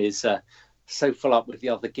darkroom is so full up with the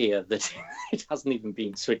other gear that it hasn't even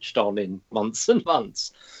been switched on in months and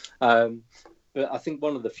months. But I think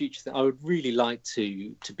one of the future things I would really like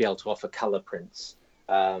to be able to offer colour prints.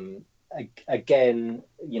 Again,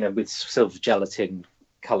 with silver gelatin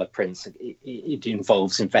colour prints, it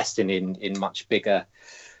involves investing in much bigger,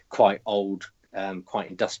 quite old,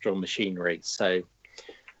 quite industrial machinery. So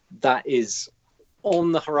that is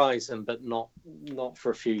on the horizon, but not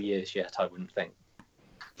for a few years yet, I wouldn't think.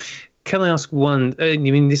 Can I ask one? I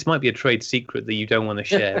mean, this might be a trade secret that you don't want to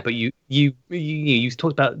share, but you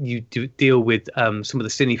talked about you deal with some of the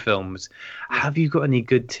cine films. Have you got any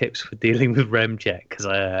good tips for dealing with Remjet? Because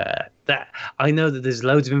I know that there's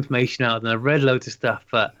loads of information out, and I've read loads of stuff,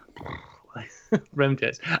 but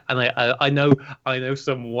Remjets, and I know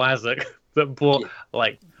some wazzock that bought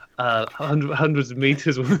hundreds of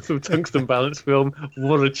meters worth of tungsten balance film.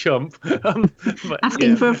 What a chump!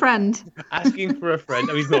 Asking for a friend. Asking for a friend.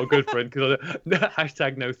 I mean, he's not a good friend because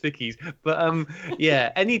hashtag no thickies. But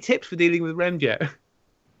any tips for dealing with Remjet?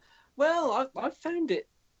 Well, I found it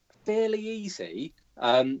fairly easy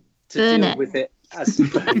to deal with it.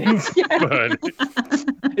 Burn it.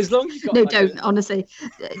 As long as you've got don't honestly,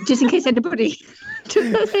 just in case anybody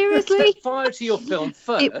took that seriously. Set fire to your film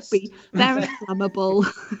first. It would be very flammable.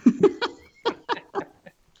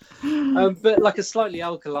 But like a slightly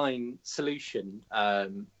alkaline solution, I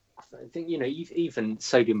think even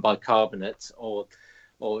sodium bicarbonate or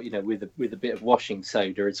with a bit of washing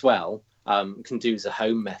soda as well can do as a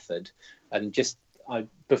home method, and just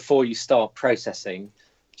before you start processing,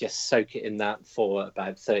 just soak it in that for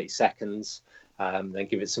about 30 seconds, then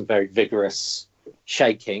give it some very vigorous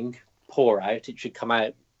shaking, pour out. It should come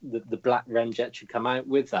out, the black Remjet should come out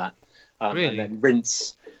with that. Really? And then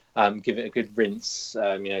rinse, give it a good rinse,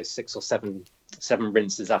 6 or 7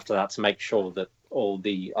 rinses after that to make sure that all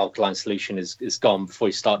the alkaline solution is gone before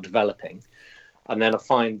you start developing. And then I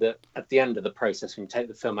find that at the end of the process, when you take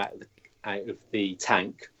the film out of the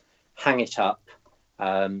tank, hang it up,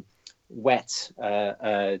 wet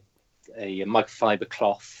a microfiber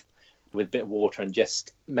cloth with a bit of water, and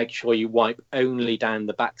just make sure you wipe only down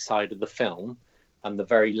the backside of the film, and the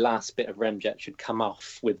very last bit of Remjet should come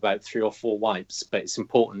off with about 3 or 4 wipes. But it's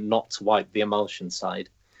important not to wipe the emulsion side,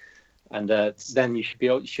 and then you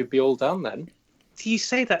should be all done. Then you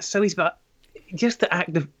say that so easy, but just the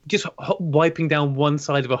act of just wiping down one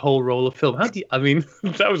side of a whole roll of film.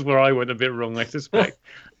 That was where I went a bit wrong, I suspect.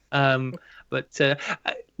 But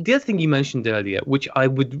the other thing you mentioned earlier, which I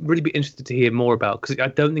would really be interested to hear more about, because I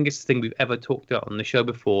don't think it's a thing we've ever talked about on the show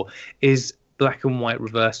before, is black and white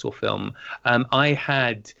reversal film. I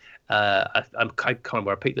had, I can't remember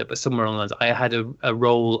where I picked it, but somewhere along the lines, I had a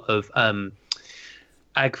roll of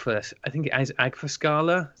Agfa. I think it is Agfa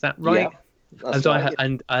Scala. Is that right? Yeah.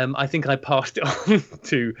 I think I passed it on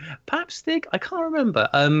to perhaps Stig. I can't remember.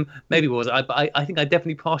 Maybe it was. I think I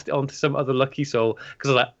definitely passed it on to some other lucky soul,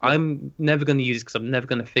 because I'm never going to use it because I'm never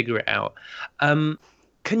going to figure it out. Can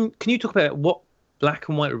you talk about what black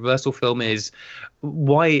and white reversal film is,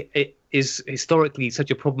 why it is historically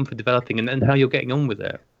such a problem for developing, and how you're getting on with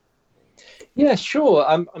it? Yeah, sure.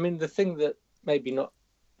 The thing that maybe not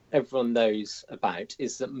everyone knows about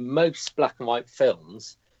is that most black and white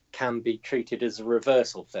films can be treated as a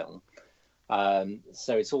reversal film.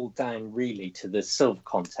 So it's all down really to the silver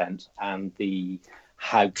content and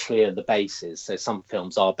how clear the base is. So some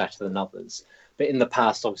films are better than others. But in the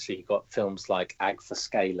past, obviously, you've got films like Agfa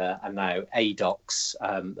Scala, and now ADOX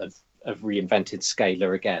have reinvented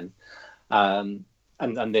Scala again. And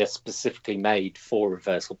they're specifically made for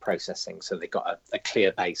reversal processing. So they've got a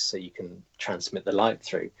clear base so you can transmit the light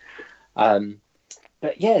through.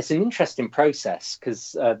 but yeah, it's an interesting process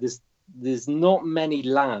because there's not many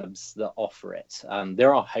labs that offer it.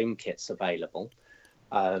 There are home kits available,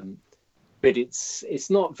 but it's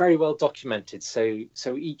not very well documented. So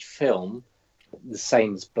each film, the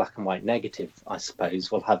same as black and white negative, I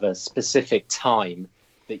suppose, will have a specific time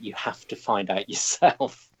that you have to find out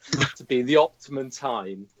yourself to be the optimum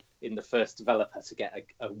time in the first developer to get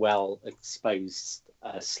a well exposed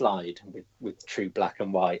slide with true black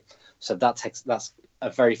and white. So that's a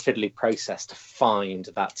very fiddly process to find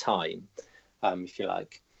that time, if you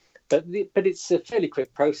like. But it's a fairly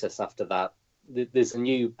quick process after that. There's a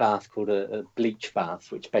new bath called a bleach bath,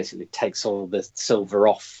 which basically takes all the silver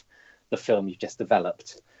off the film you've just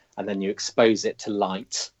developed, and then you expose it to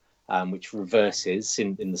light, which reverses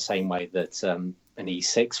in the same way that an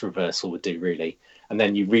E6 reversal would do, really. And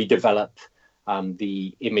then you redevelop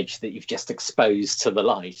the image that you've just exposed to the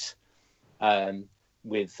light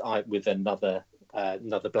with another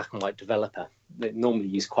black and white developer. They normally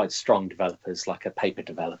use quite strong developers, like a paper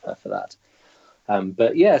developer, for that.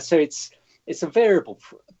 But yeah, so it's a variable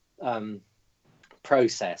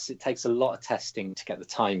process. It takes a lot of testing to get the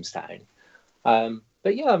times down.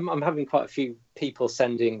 But yeah, I'm having quite a few people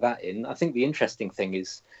sending that in. I think the interesting thing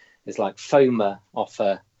is like FOMA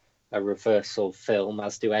offer a reversal film,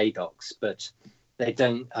 as do ADOX, but they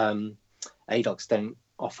don't. ADOX don't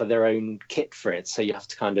offer their own kit for it, so you have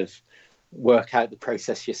to kind of work out the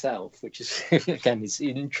process yourself, which is again is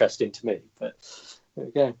interesting to me. But there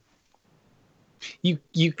we go.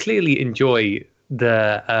 You clearly enjoy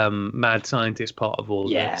the mad scientist part of all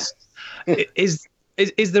this. Is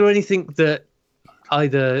there anything that,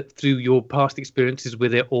 either through your past experiences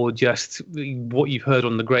with it or just what you've heard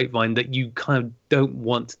on the grapevine, that you kind of don't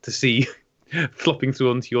want to see flopping through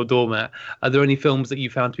onto your doormat? Are there any films that you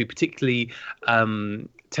found to be particularly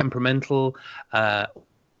temperamental,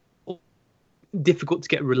 difficult to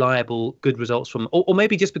get reliable, good results from, or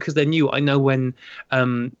maybe just because they're new? I know when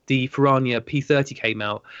the Ferrania P30 came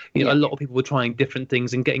out, a lot of people were trying different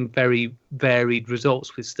things and getting very varied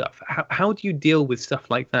results with stuff. How do you deal with stuff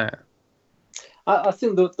like that? I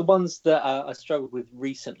think the ones that I struggled with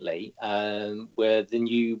recently were the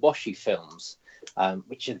new Washi films,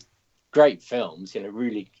 which are great films,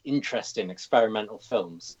 really interesting experimental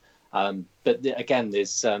films. But again,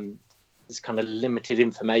 there's kind of limited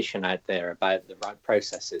information out there about the right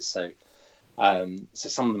processes. So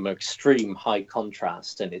some of them are extreme high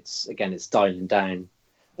contrast, and it's dialing down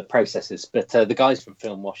the processes. But the guys from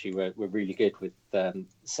Film Washi were really good with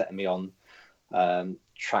setting me on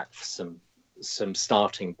track for some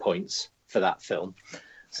starting points for that film.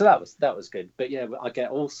 So that was good. But yeah, I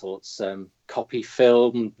get all sorts, copy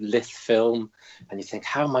film, lith film, and you think,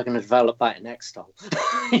 how am I going to develop that in Xtol?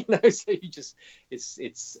 So you just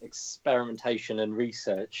it's experimentation and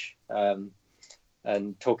research,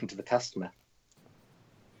 and talking to the customer.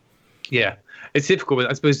 Yeah, it's difficult,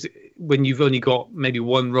 but I suppose when you've only got maybe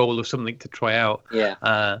one roll of something to try out,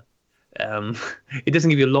 it doesn't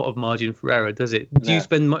give you a lot of margin for error, does it? Do you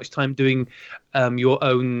spend much time doing your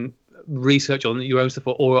own research on your own stuff,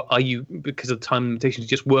 or are you, because of time limitations,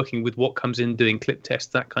 just working with what comes in, doing clip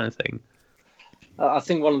tests, that kind of thing? I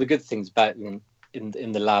think one of the good things about them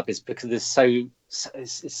in the lab is because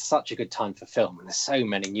it's such a good time for film, and there's so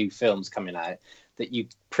many new films coming out that you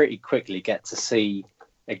pretty quickly get to see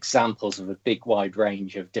examples of a big wide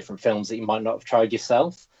range of different films that you might not have tried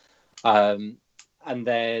yourself. And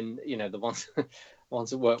then, the ones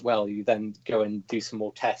that work well, you then go and do some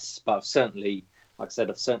more tests. But I've certainly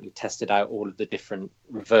tested out all of the different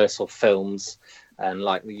reversal films. And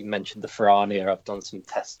like you mentioned, the Ferrania, I've done some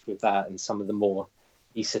tests with that, and some of the more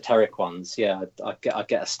esoteric ones. Yeah, I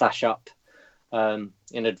get a stash up in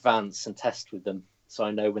advance and test with them, so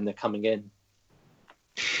I know when they're coming in.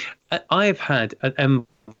 I've had an envelope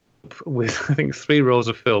with, I think, 3 rolls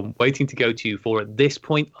of film waiting to go to you for, at this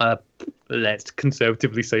point, let's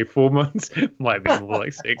conservatively say 4 months. Might be more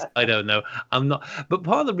like 6. I don't know. I'm not. But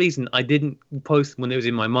part of the reason I didn't post them when it was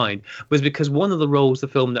in my mind was because one of the rolls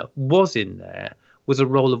of film that was in there was a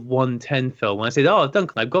roll of 110 film. And I said, "Oh,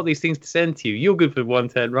 Duncan, I've got these things to send to you. You're good for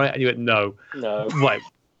 110, right?" And you went, "No." Right.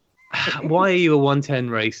 Why are you a 110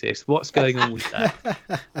 racist? What's going on with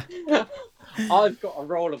that? I've got a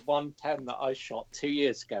roll of 110 that I shot 2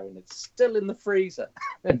 years ago, and it's still in the freezer.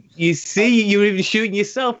 You see, you're even shooting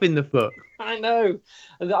yourself in the foot. I know.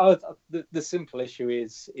 And the simple issue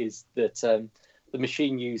is that the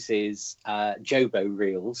machine uses Jobo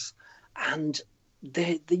reels, and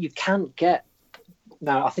you can't get.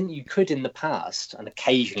 Now, I think you could in the past, and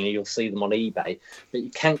occasionally you'll see them on eBay, but you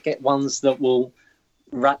can't get ones that will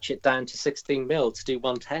ratchet down to 16mm to do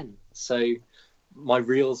 110. So my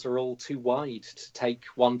reels are all too wide to take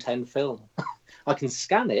 110 film. I can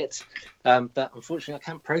scan it, but unfortunately I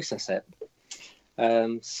can't process it.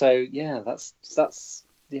 So yeah, that's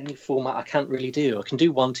the only format I can't really do. I can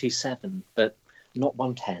do 127, but not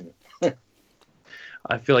 110.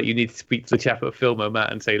 I feel like you need to speak to the chap at Filmo,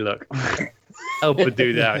 Matt, and say, look, help a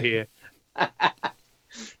dude out here.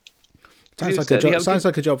 Sounds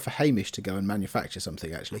like a job for Hamish to go and manufacture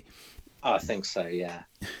something, actually. I think so, yeah.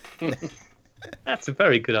 That's a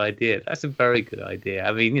very good idea.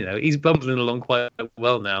 I mean, he's bumbling along quite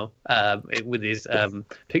well now with his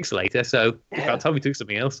pixelator. So about time we took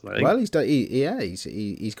something else. I think. Well, he's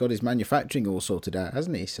got his manufacturing all sorted out,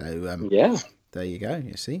 hasn't he? So there you go.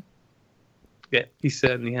 You see. Yeah, he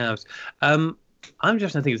certainly has. I'm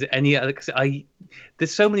just trying to think, is there any other? Because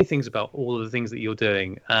there's so many things about all of the things that you're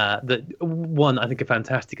doing that, one, I think are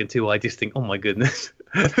fantastic, and two, I just think, oh my goodness,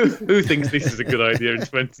 who thinks this is a good idea in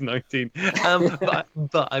 2019?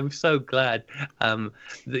 But I'm so glad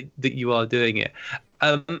that you are doing it.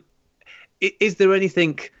 Is there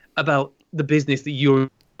anything about the business that you're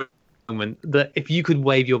that if you could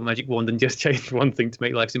wave your magic wand and just change one thing to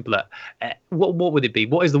make life simpler, what would it be?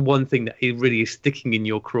 What is the one thing that really is sticking in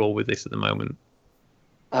your craw with this at the moment?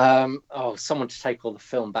 Someone to take all the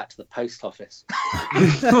film back to the post office.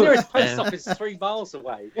 The nearest post office is 3 miles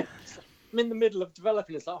away. I'm in the middle of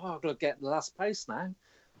developing. It's like, I've got to get the last post now.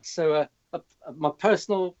 So my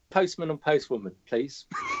personal postman and postwoman, please.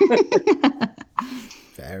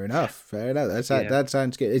 Fair enough. That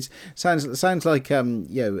sounds good. It sounds like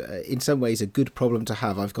in some ways a good problem to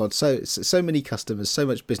have. I've got so many customers, so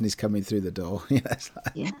much business coming through the door.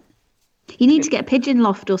 Yeah. You need to get a pigeon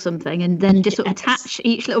loft or something, and then just sort of attach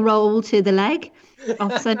each little roll to the leg.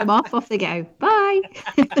 I'll send them off they go. Bye.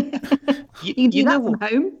 You can do that from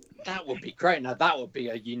home. That would be great. Now that would be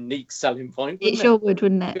a unique selling point. It sure would,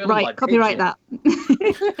 wouldn't it? Right, copyright that.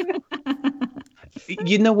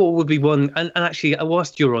 You know what would be one, and actually,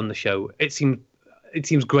 whilst you're on the show, it seems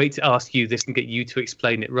great to ask you this and get you to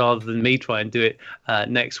explain it rather than me try and do it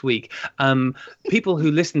next week. People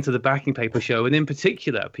who listen to the Backing Paper show, and in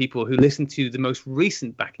particular, people who listen to the most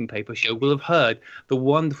recent Backing Paper show, will have heard the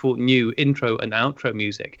wonderful new intro and outro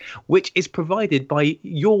music, which is provided by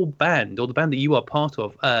your band, or the band that you are part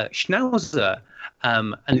of, Schnauzer.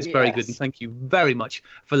 And it's very good, and thank you very much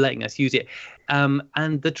for letting us use it.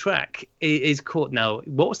 And the track is called, now,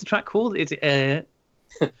 what was the track called? Is it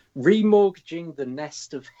Remortgaging the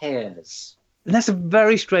Nest of Hares. That's a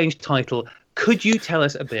very strange title. Could you tell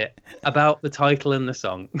us a bit about the title and the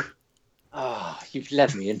song? You've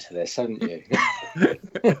led me into this, haven't you?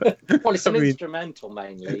 Well, it's an instrumental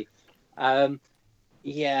mainly. We're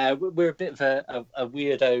a bit of a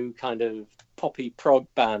weirdo kind of poppy prog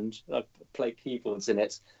band. I play keyboards in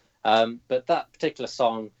it. But that particular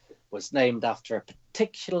song was named after a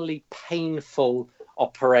particularly painful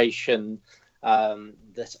operation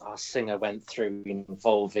that our singer went through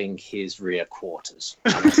involving his rear quarters.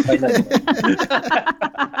 That's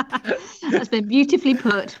been beautifully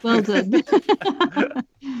put. Well done.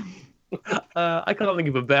 I can't think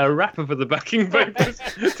of a better rapper for the Backing Papers,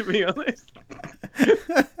 to be honest.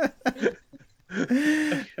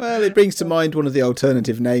 Well, it brings to mind one of the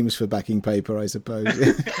alternative names for Backing Paper, I suppose.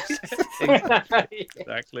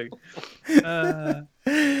 Exactly.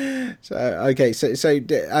 So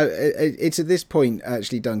it's at this point,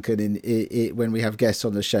 actually, Duncan, when we have guests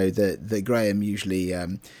on the show, that Graham usually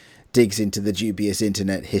digs into the dubious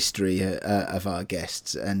internet history of our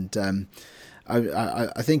guests, and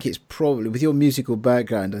I think it's probably, with your musical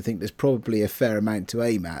background, I think there's probably a fair amount to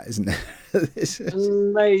aim at, isn't there?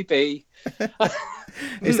 Maybe.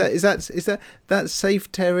 Is that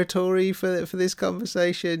safe territory for this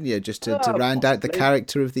conversation? Yeah, just to round out the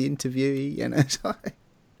character of the interviewee,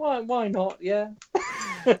 Why not? Yeah.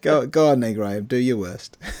 Go on then, Graham. Do your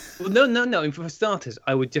worst. Well, no. And for starters,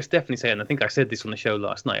 I would just definitely say, and I think I said this on the show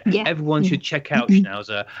last night, everyone should check out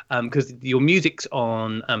Schnauzer, because your music's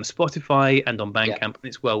on Spotify and on Bandcamp, and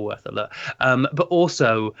it's well worth a look. But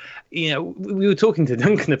also, we were talking to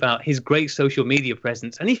Duncan about his great social media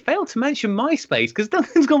presence, and he failed to mention MySpace, because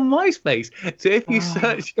Duncan's got MySpace. So if you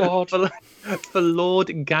search for Lord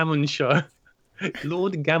Gammonshire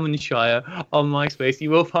on MySpace, you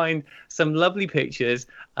will find some lovely pictures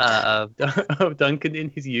of Duncan in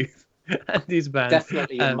his youth and his band.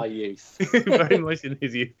 Definitely in my youth. Very much in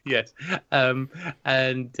his youth, yes.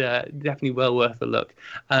 And definitely well worth a look.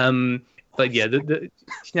 But yeah, the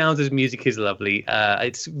Schnauzer's music is lovely.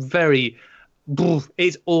 It's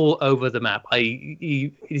it's all over the map.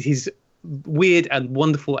 He's weird and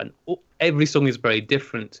wonderful, and every song is very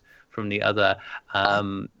different from the other.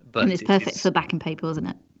 And it's perfect for Backing Paper, isn't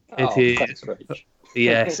it? Thanks, Rich.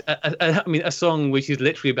 Yes, I mean, a song which is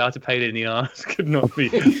literally about a pain in the arse could not be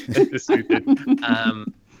better suited.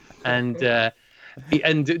 And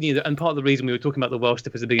part of the reason we were talking about the Welsh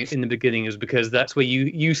stuff in the beginning is because that's where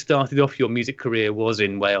you started off your music career, was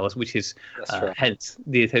in Wales, which is hence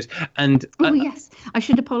the taste. And yes, I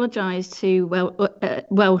should apologise to the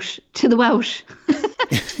Welsh.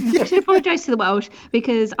 I should apologise to the Welsh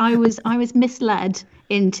because I was misled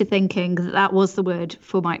into thinking that was the word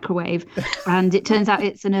for microwave, and it turns out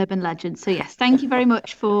it's an urban legend. So yes, thank you very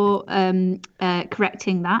much for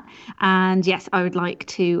correcting that. And yes, I would like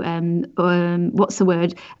to what's the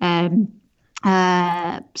word?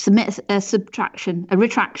 Submit a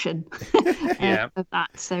retraction of that.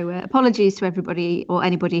 So apologies to everybody or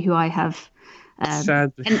anybody who I have.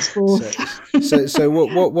 Henceforth. So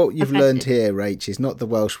what you've learned here, Rach, is not the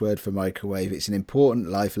Welsh word for microwave. It's an important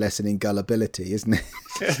life lesson in gullibility, isn't it?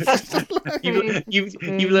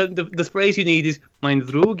 You've learned the phrase you need is "Mae'n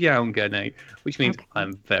ddrwg iawn gennai," which means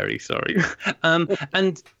I'm very sorry.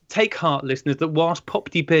 And take heart, listeners, that whilst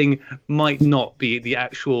Popty Ping might not be the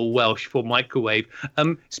actual Welsh for microwave,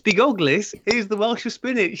 Spigoglis is the Welsh for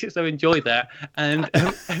spinach. So enjoy that. And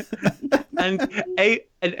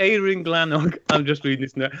Eirin Glanog, I'm just reading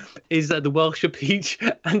this now, is the Welsh for peach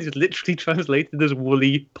and is literally translated as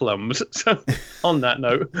woolly plums. So on that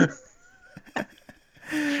note.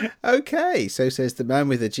 Okay, so says the man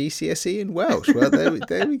with a GCSE in Welsh. Well, there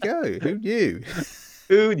we go. Who knew?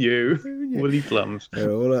 Who knew? Woolly plums.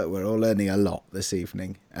 We're all learning a lot this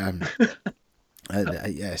evening.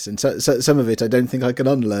 Yes, and so some of it I don't think I can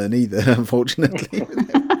unlearn either, unfortunately.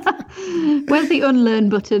 Where's the unlearn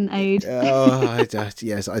button, Aid?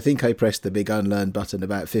 Yes, I think I pressed the big unlearn button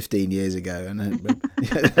about 15 years ago, and I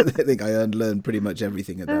think I unlearned pretty much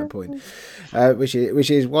everything at that point, which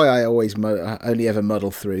is why I always only ever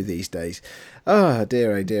muddle through these days. Oh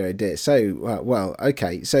dear, oh dear, oh dear. So, well,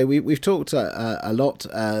 okay. So we've talked a lot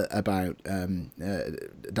about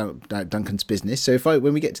Duncan's business. So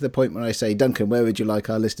when we get to the point where I say, Duncan, where would you like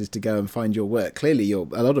our listeners to go and find your work? Clearly, a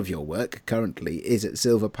lot of your work currently is at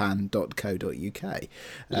silverpan.co.uk,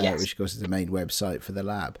 which of course is the main website for the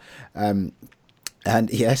lab.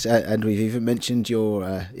 And yes, and we've even mentioned your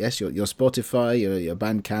Spotify, your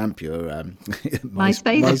Bandcamp, your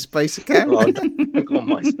MySpace account. On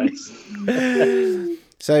MySpace.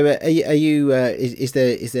 So, are you? Is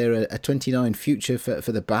there a 29 future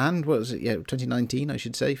for the band? What was it? Yeah, 2019, I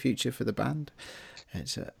should say, future for the band.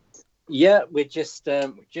 It's Yeah, we're just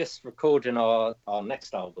recording our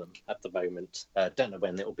next album at the moment. Don't know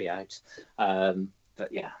when it will be out.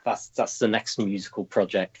 But yeah, that's the next musical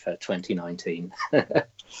project for 2019.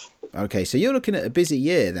 Okay, so you're looking at a busy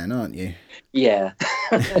year then, aren't you? Yeah.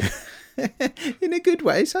 In a good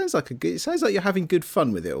way. It sounds like you're having good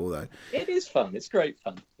fun with it all, though. It is fun. It's great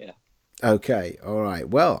fun. Yeah. Okay, all right.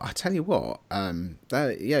 Well, I tell you what.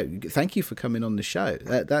 Thank you for coming on the show.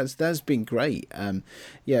 That's been great.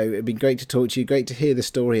 It'd been great to talk to you. Great to hear the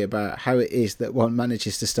story about how it is that one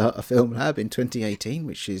manages to start a film lab in 2018,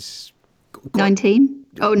 which is 19.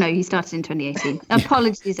 Oh no, you started in 2018.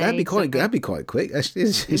 Apologies. That'd be quite quick.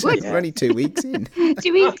 We're only 2 weeks in.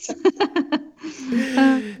 2 weeks.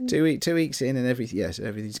 2 weeks in, and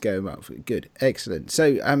everything's going well. Good, excellent.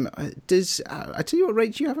 So, I tell you what,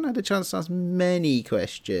 Rach, you haven't had a chance to ask many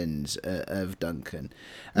questions of Duncan,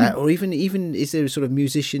 or even is there a sort of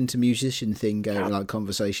musician to musician thing going, like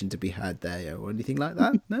conversation to be had there, or anything like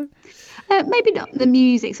that? No. Maybe not the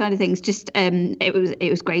music side of things. Just it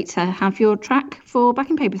was great to have your track for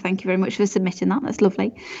Backing Paper. Thank you very much for submitting that. That's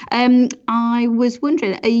lovely. I was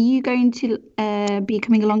wondering, are you going to be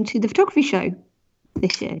coming along to the photography show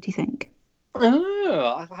this year, do you think?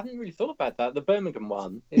 Oh, I haven't really thought about that. The Birmingham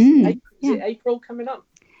one. Is it April coming up?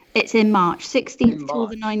 It's in March, 16th till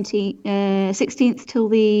the 19th. 16th till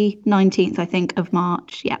the 19th, I think, of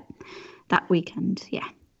March. Yeah, that weekend. Yeah.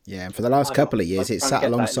 Yeah, and for the last couple of years, it's sat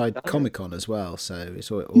alongside Comic-Con as well, so it's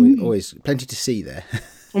always plenty to see there.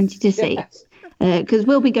 Plenty to see. Because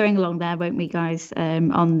we'll be going along there, won't we, guys,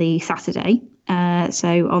 on the Saturday.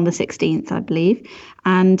 So on the 16th, I believe.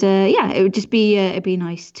 And it would just be it'd be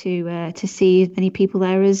nice to see as many people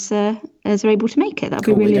there as are able to make it. That'd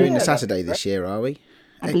Cool. be really. We're doing the Saturday this year, are we?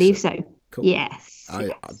 I believe so. Cool. Yes.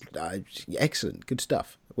 Excellent, good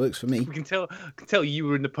stuff. Works for me. We can tell you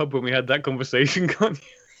were in the pub when we had that conversation, can't you?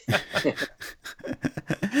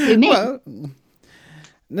 Who, me? Well,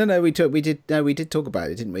 no, we did talk about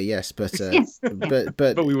it, didn't we? Yes, but yes.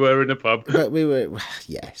 But we were in a pub. But we were,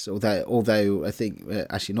 yes. Although I think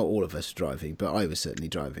actually not all of us driving, but I was certainly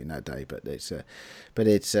driving that day. But it's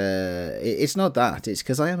not that. It's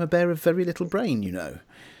because I am a bear of very little brain, you know.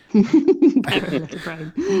 Very little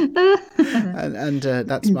brain. And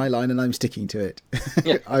that's my line, and I'm sticking to it.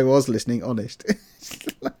 I was listening, honest.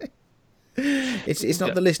 It's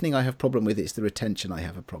not the listening I have problem with, it's the retention I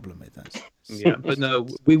have a problem with. Yeah, but no,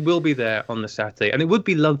 we will be there on the Saturday, and it would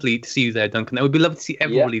be lovely to see you there, Duncan. It would be lovely to see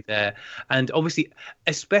everybody there, and obviously,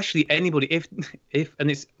 especially anybody, if and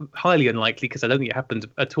it's highly unlikely because I don't think it happens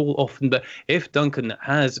at all often, but if Duncan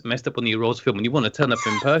has messed up on the Euros film and you want to turn up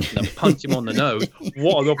in person and punch him on the nose,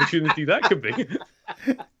 what an opportunity that could be.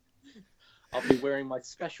 I'll be wearing my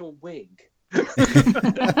special wig.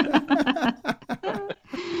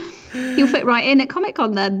 You'll fit right in at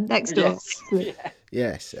Comic-Con then next door.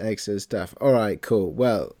 Yes, excellent stuff. All right, cool.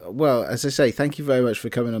 Well, as I say, thank you very much for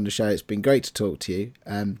coming on the show. It's been great to talk to you.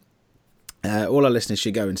 All our listeners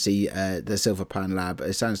should go and see the Silver Pan Lab.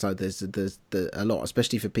 It sounds like there's a lot,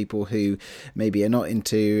 especially for people who maybe are not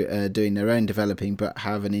into doing their own developing but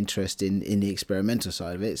have an interest in the experimental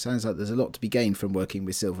side of it. It sounds like there's a lot to be gained from working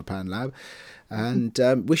with Silver Pan Lab. And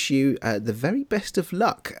wish you the very best of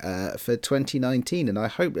luck for 2019. And I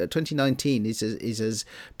hope that 2019 is as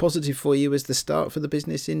positive for you as the start for the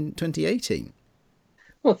business in 2018.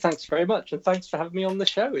 Well, thanks very much. And thanks for having me on the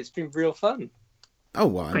show. It's been real fun. Oh,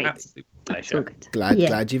 well, Absolute pleasure.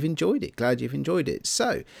 Glad you've enjoyed it.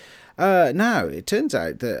 So now it turns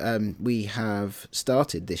out that we have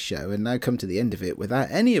started this show and now come to the end of it without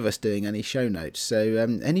any of us doing any show notes. So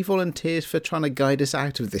any volunteers for trying to guide us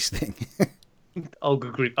out of this thing? Oh,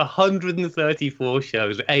 good grief. 134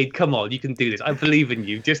 shows. Aid, come on, you can do this. I believe in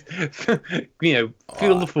you. Just, feel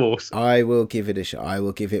the force. I will give it a shot. I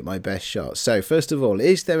will give it my best shot. So, first of all,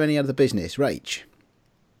 is there any other business? Rach?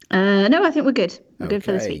 No, I think we're good. We're good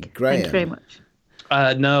for this week. Graham. Thank you very much.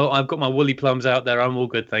 No, I've got my woolly plums out there. I'm all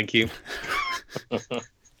good, thank you.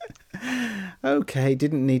 Okay,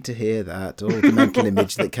 didn't need to hear that, or the mental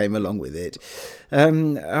image that came along with it. All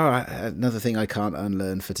right, another thing I can't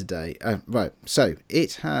unlearn for today. Right, so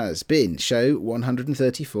it has been show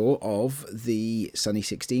 134 of the Sunny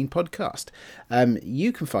 16 podcast.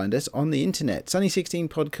 You can find us on the internet, Sunny 16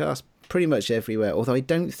 podcast, pretty much everywhere, although I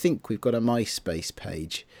don't think we've got a MySpace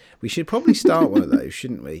page. We should probably start one of those,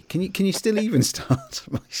 shouldn't we? Can you still even start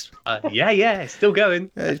MySpace? Yeah, still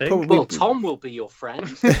going. Well, Tom will be your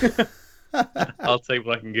friend. I'll take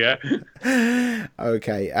what I can get.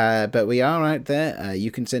 Okay, but we are out there.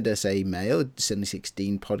 You can send us a mail,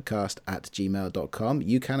 sunny16podcast@gmail.com.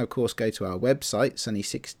 You can, of course, go to our website,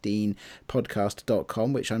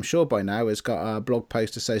 sunny16podcast.com, which I'm sure by now has got our blog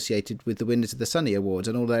post associated with the winners of the Sunny Awards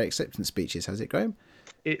and all their acceptance speeches. Has it, Graham?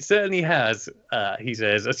 It certainly has, he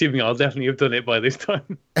says, assuming I'll definitely have done it by this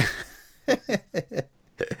time.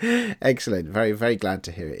 Excellent. Very, very glad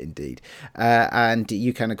to hear it indeed. And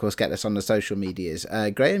you can, of course, get us on the social medias.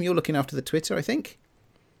 Graham, you're looking after the Twitter, I think?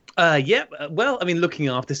 Yeah, well, I mean, looking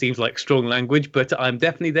after seems like strong language, but I'm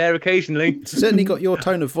definitely there occasionally. Certainly got your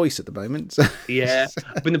tone of voice at the moment. Yeah,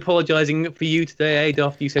 I've been apologising for you today, Aid,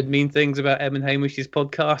 after you said mean things about Em and Hamish's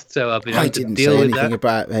podcast, so I've been able to deal with that. I didn't say anything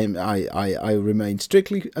about him. I remain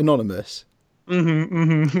strictly anonymous.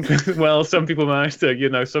 Well, some people managed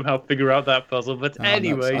to, somehow figure out that puzzle. But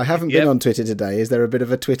anyway, I haven't been on Twitter today. Is there a bit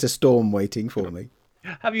of a Twitter storm waiting for me?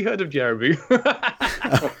 Have you heard of Jeremy?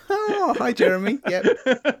 Oh, hi, Jeremy. Yep,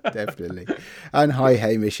 definitely. And hi,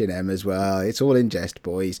 Hamish and Em as well. It's all in jest,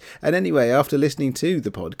 boys. And anyway, after listening to the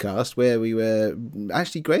podcast where we were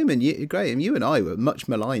actually Graham, you and I were much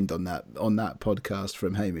maligned on that podcast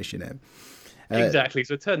from Hamish and Em. Exactly.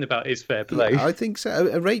 So turnabout is fair play. I think so.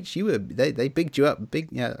 Rach, they bigged you up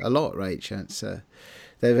a lot, Rach. It's,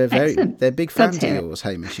 they're big fans of yours,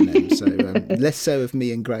 Hamish and Em. So less so of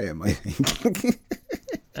me and Graham, I think.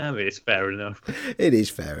 I mean, it's fair enough. It is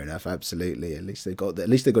fair enough, absolutely. At least they got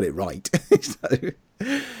it right.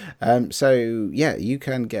 So yeah, you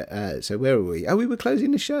can get. So where are we? Oh, we were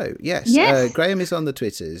closing the show. Yes. Graham is on the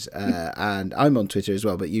Twitters, and I'm on Twitter as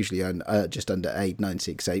well, but usually I'm just under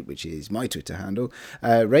Aid968, which is my Twitter handle.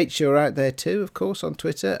 Rach, you're out there too, of course, on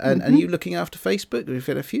Twitter, and you looking after Facebook? We've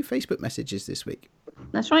had a few Facebook messages this week.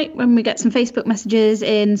 That's right. When we get some Facebook messages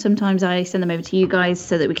in, sometimes I send them over to you guys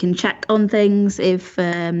so that we can check on things if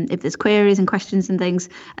there's queries and questions and things.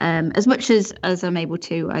 As much as I'm able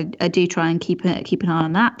to, I do try and keep an eye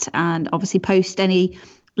on that, and obviously post any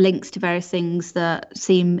links to various things that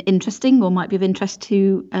seem interesting or might be of interest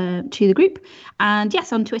to the group. And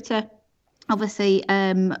yes, on Twitter, obviously,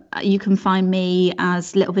 you can find me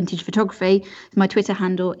as Little Vintage Photography. My Twitter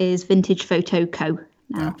handle is Vintage Photo Co.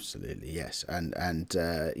 now. Absolutely, yes, and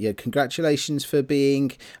yeah, congratulations for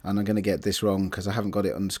being. And I'm going to get this wrong because I haven't got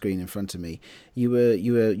it on the screen in front of me.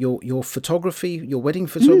 Your photography, your wedding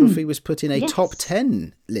photography was put in a top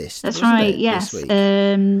 10 list. That's right. Yes,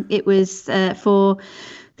 it was for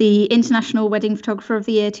the International Wedding Photographer of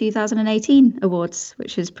the Year 2018 awards,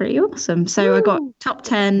 which is pretty awesome. So I got top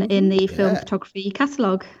 10 in the film photography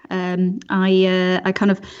catalogue. I kind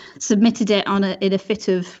of submitted it in a fit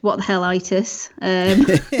of what the hell-itis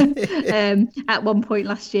at one point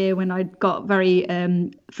last year when I got very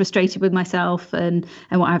frustrated with myself and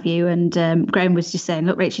what have you. And Graham was just saying,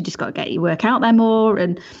 look, Rach, you just got to get your work out there more.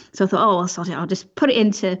 And so I thought, I'll just put it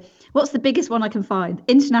into... what's the biggest one I can find?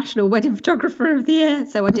 International Wedding Photographer of the Year.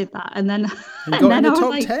 So I did that, and then you got in the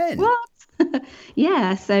top 10. What?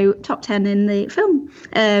 Yeah, so top 10 in the film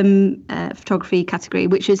photography category,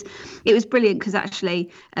 it was brilliant because actually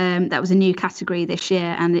that was a new category this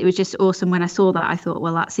year, and it was just awesome. When I saw that, I thought,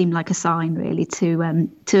 well, that seemed like a sign really to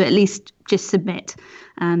at least just submit.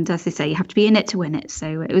 And as they say, you have to be in it to win it.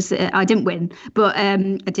 So it was. I didn't win, but I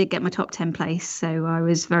did get my top 10 place. So I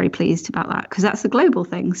was very pleased about that because that's a global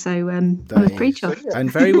thing. So I was pretty chuffed.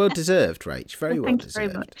 And very well deserved, Rach. Very well Thank deserved. you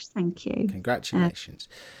very much. Thank you. Congratulations.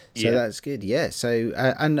 So that's good. Yeah. So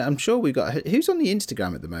and I'm sure we've got who's on the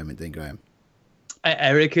Instagram at the moment, then, Graham.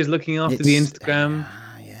 Eric is looking after the Instagram.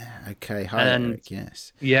 Okay. Hi, Eric.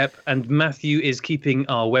 Yes. Yep. And Matthew is keeping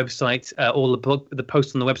our website, all the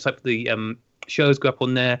posts on the website for the shows go up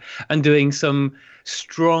on there, and doing some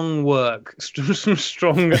strong work, some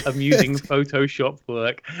strong, amusing Photoshop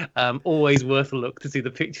work. Always worth a look to see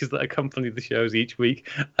the pictures that accompany the shows each week.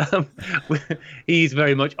 He's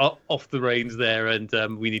very much off the reins there, and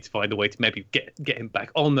we need to find a way to maybe get him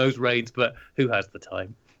back on those reins. But who has the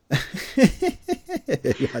time?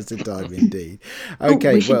 He has the time indeed.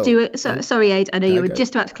 Okay, we should do it. Sorry, Aid. I know you were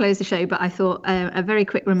just about to close the show, but I thought a very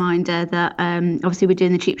quick reminder that obviously we're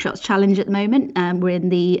doing the Cheap Shots Challenge at the moment. We're in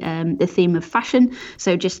the theme of fashion,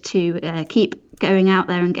 so just to keep going out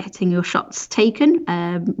there and getting your shots taken,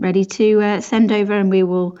 ready to send over, and we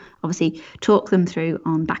will obviously talk them through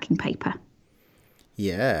on backing paper.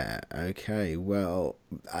 Yeah. Okay. Well,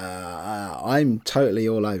 I'm totally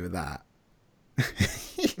all over that.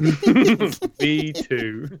 Me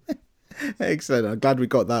too. Excellent. I'm glad we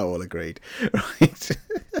got that all agreed. Right.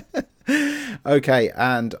 Okay,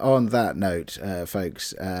 and on that note,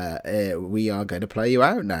 folks, we are going to play you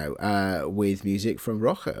out now with music from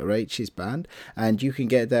Rocha, Rach's band, and you can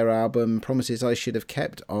get their album Promises I Should Have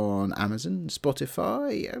Kept on Amazon,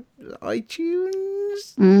 Spotify,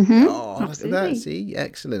 iTunes. Mm-hmm. Absolutely.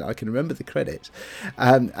 Excellent. I can remember the credits.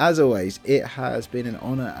 As always, it has been an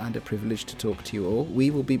honour and a privilege to talk to you all. We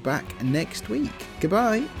will be back next week.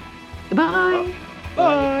 Goodbye. Goodbye.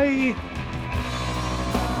 Bye.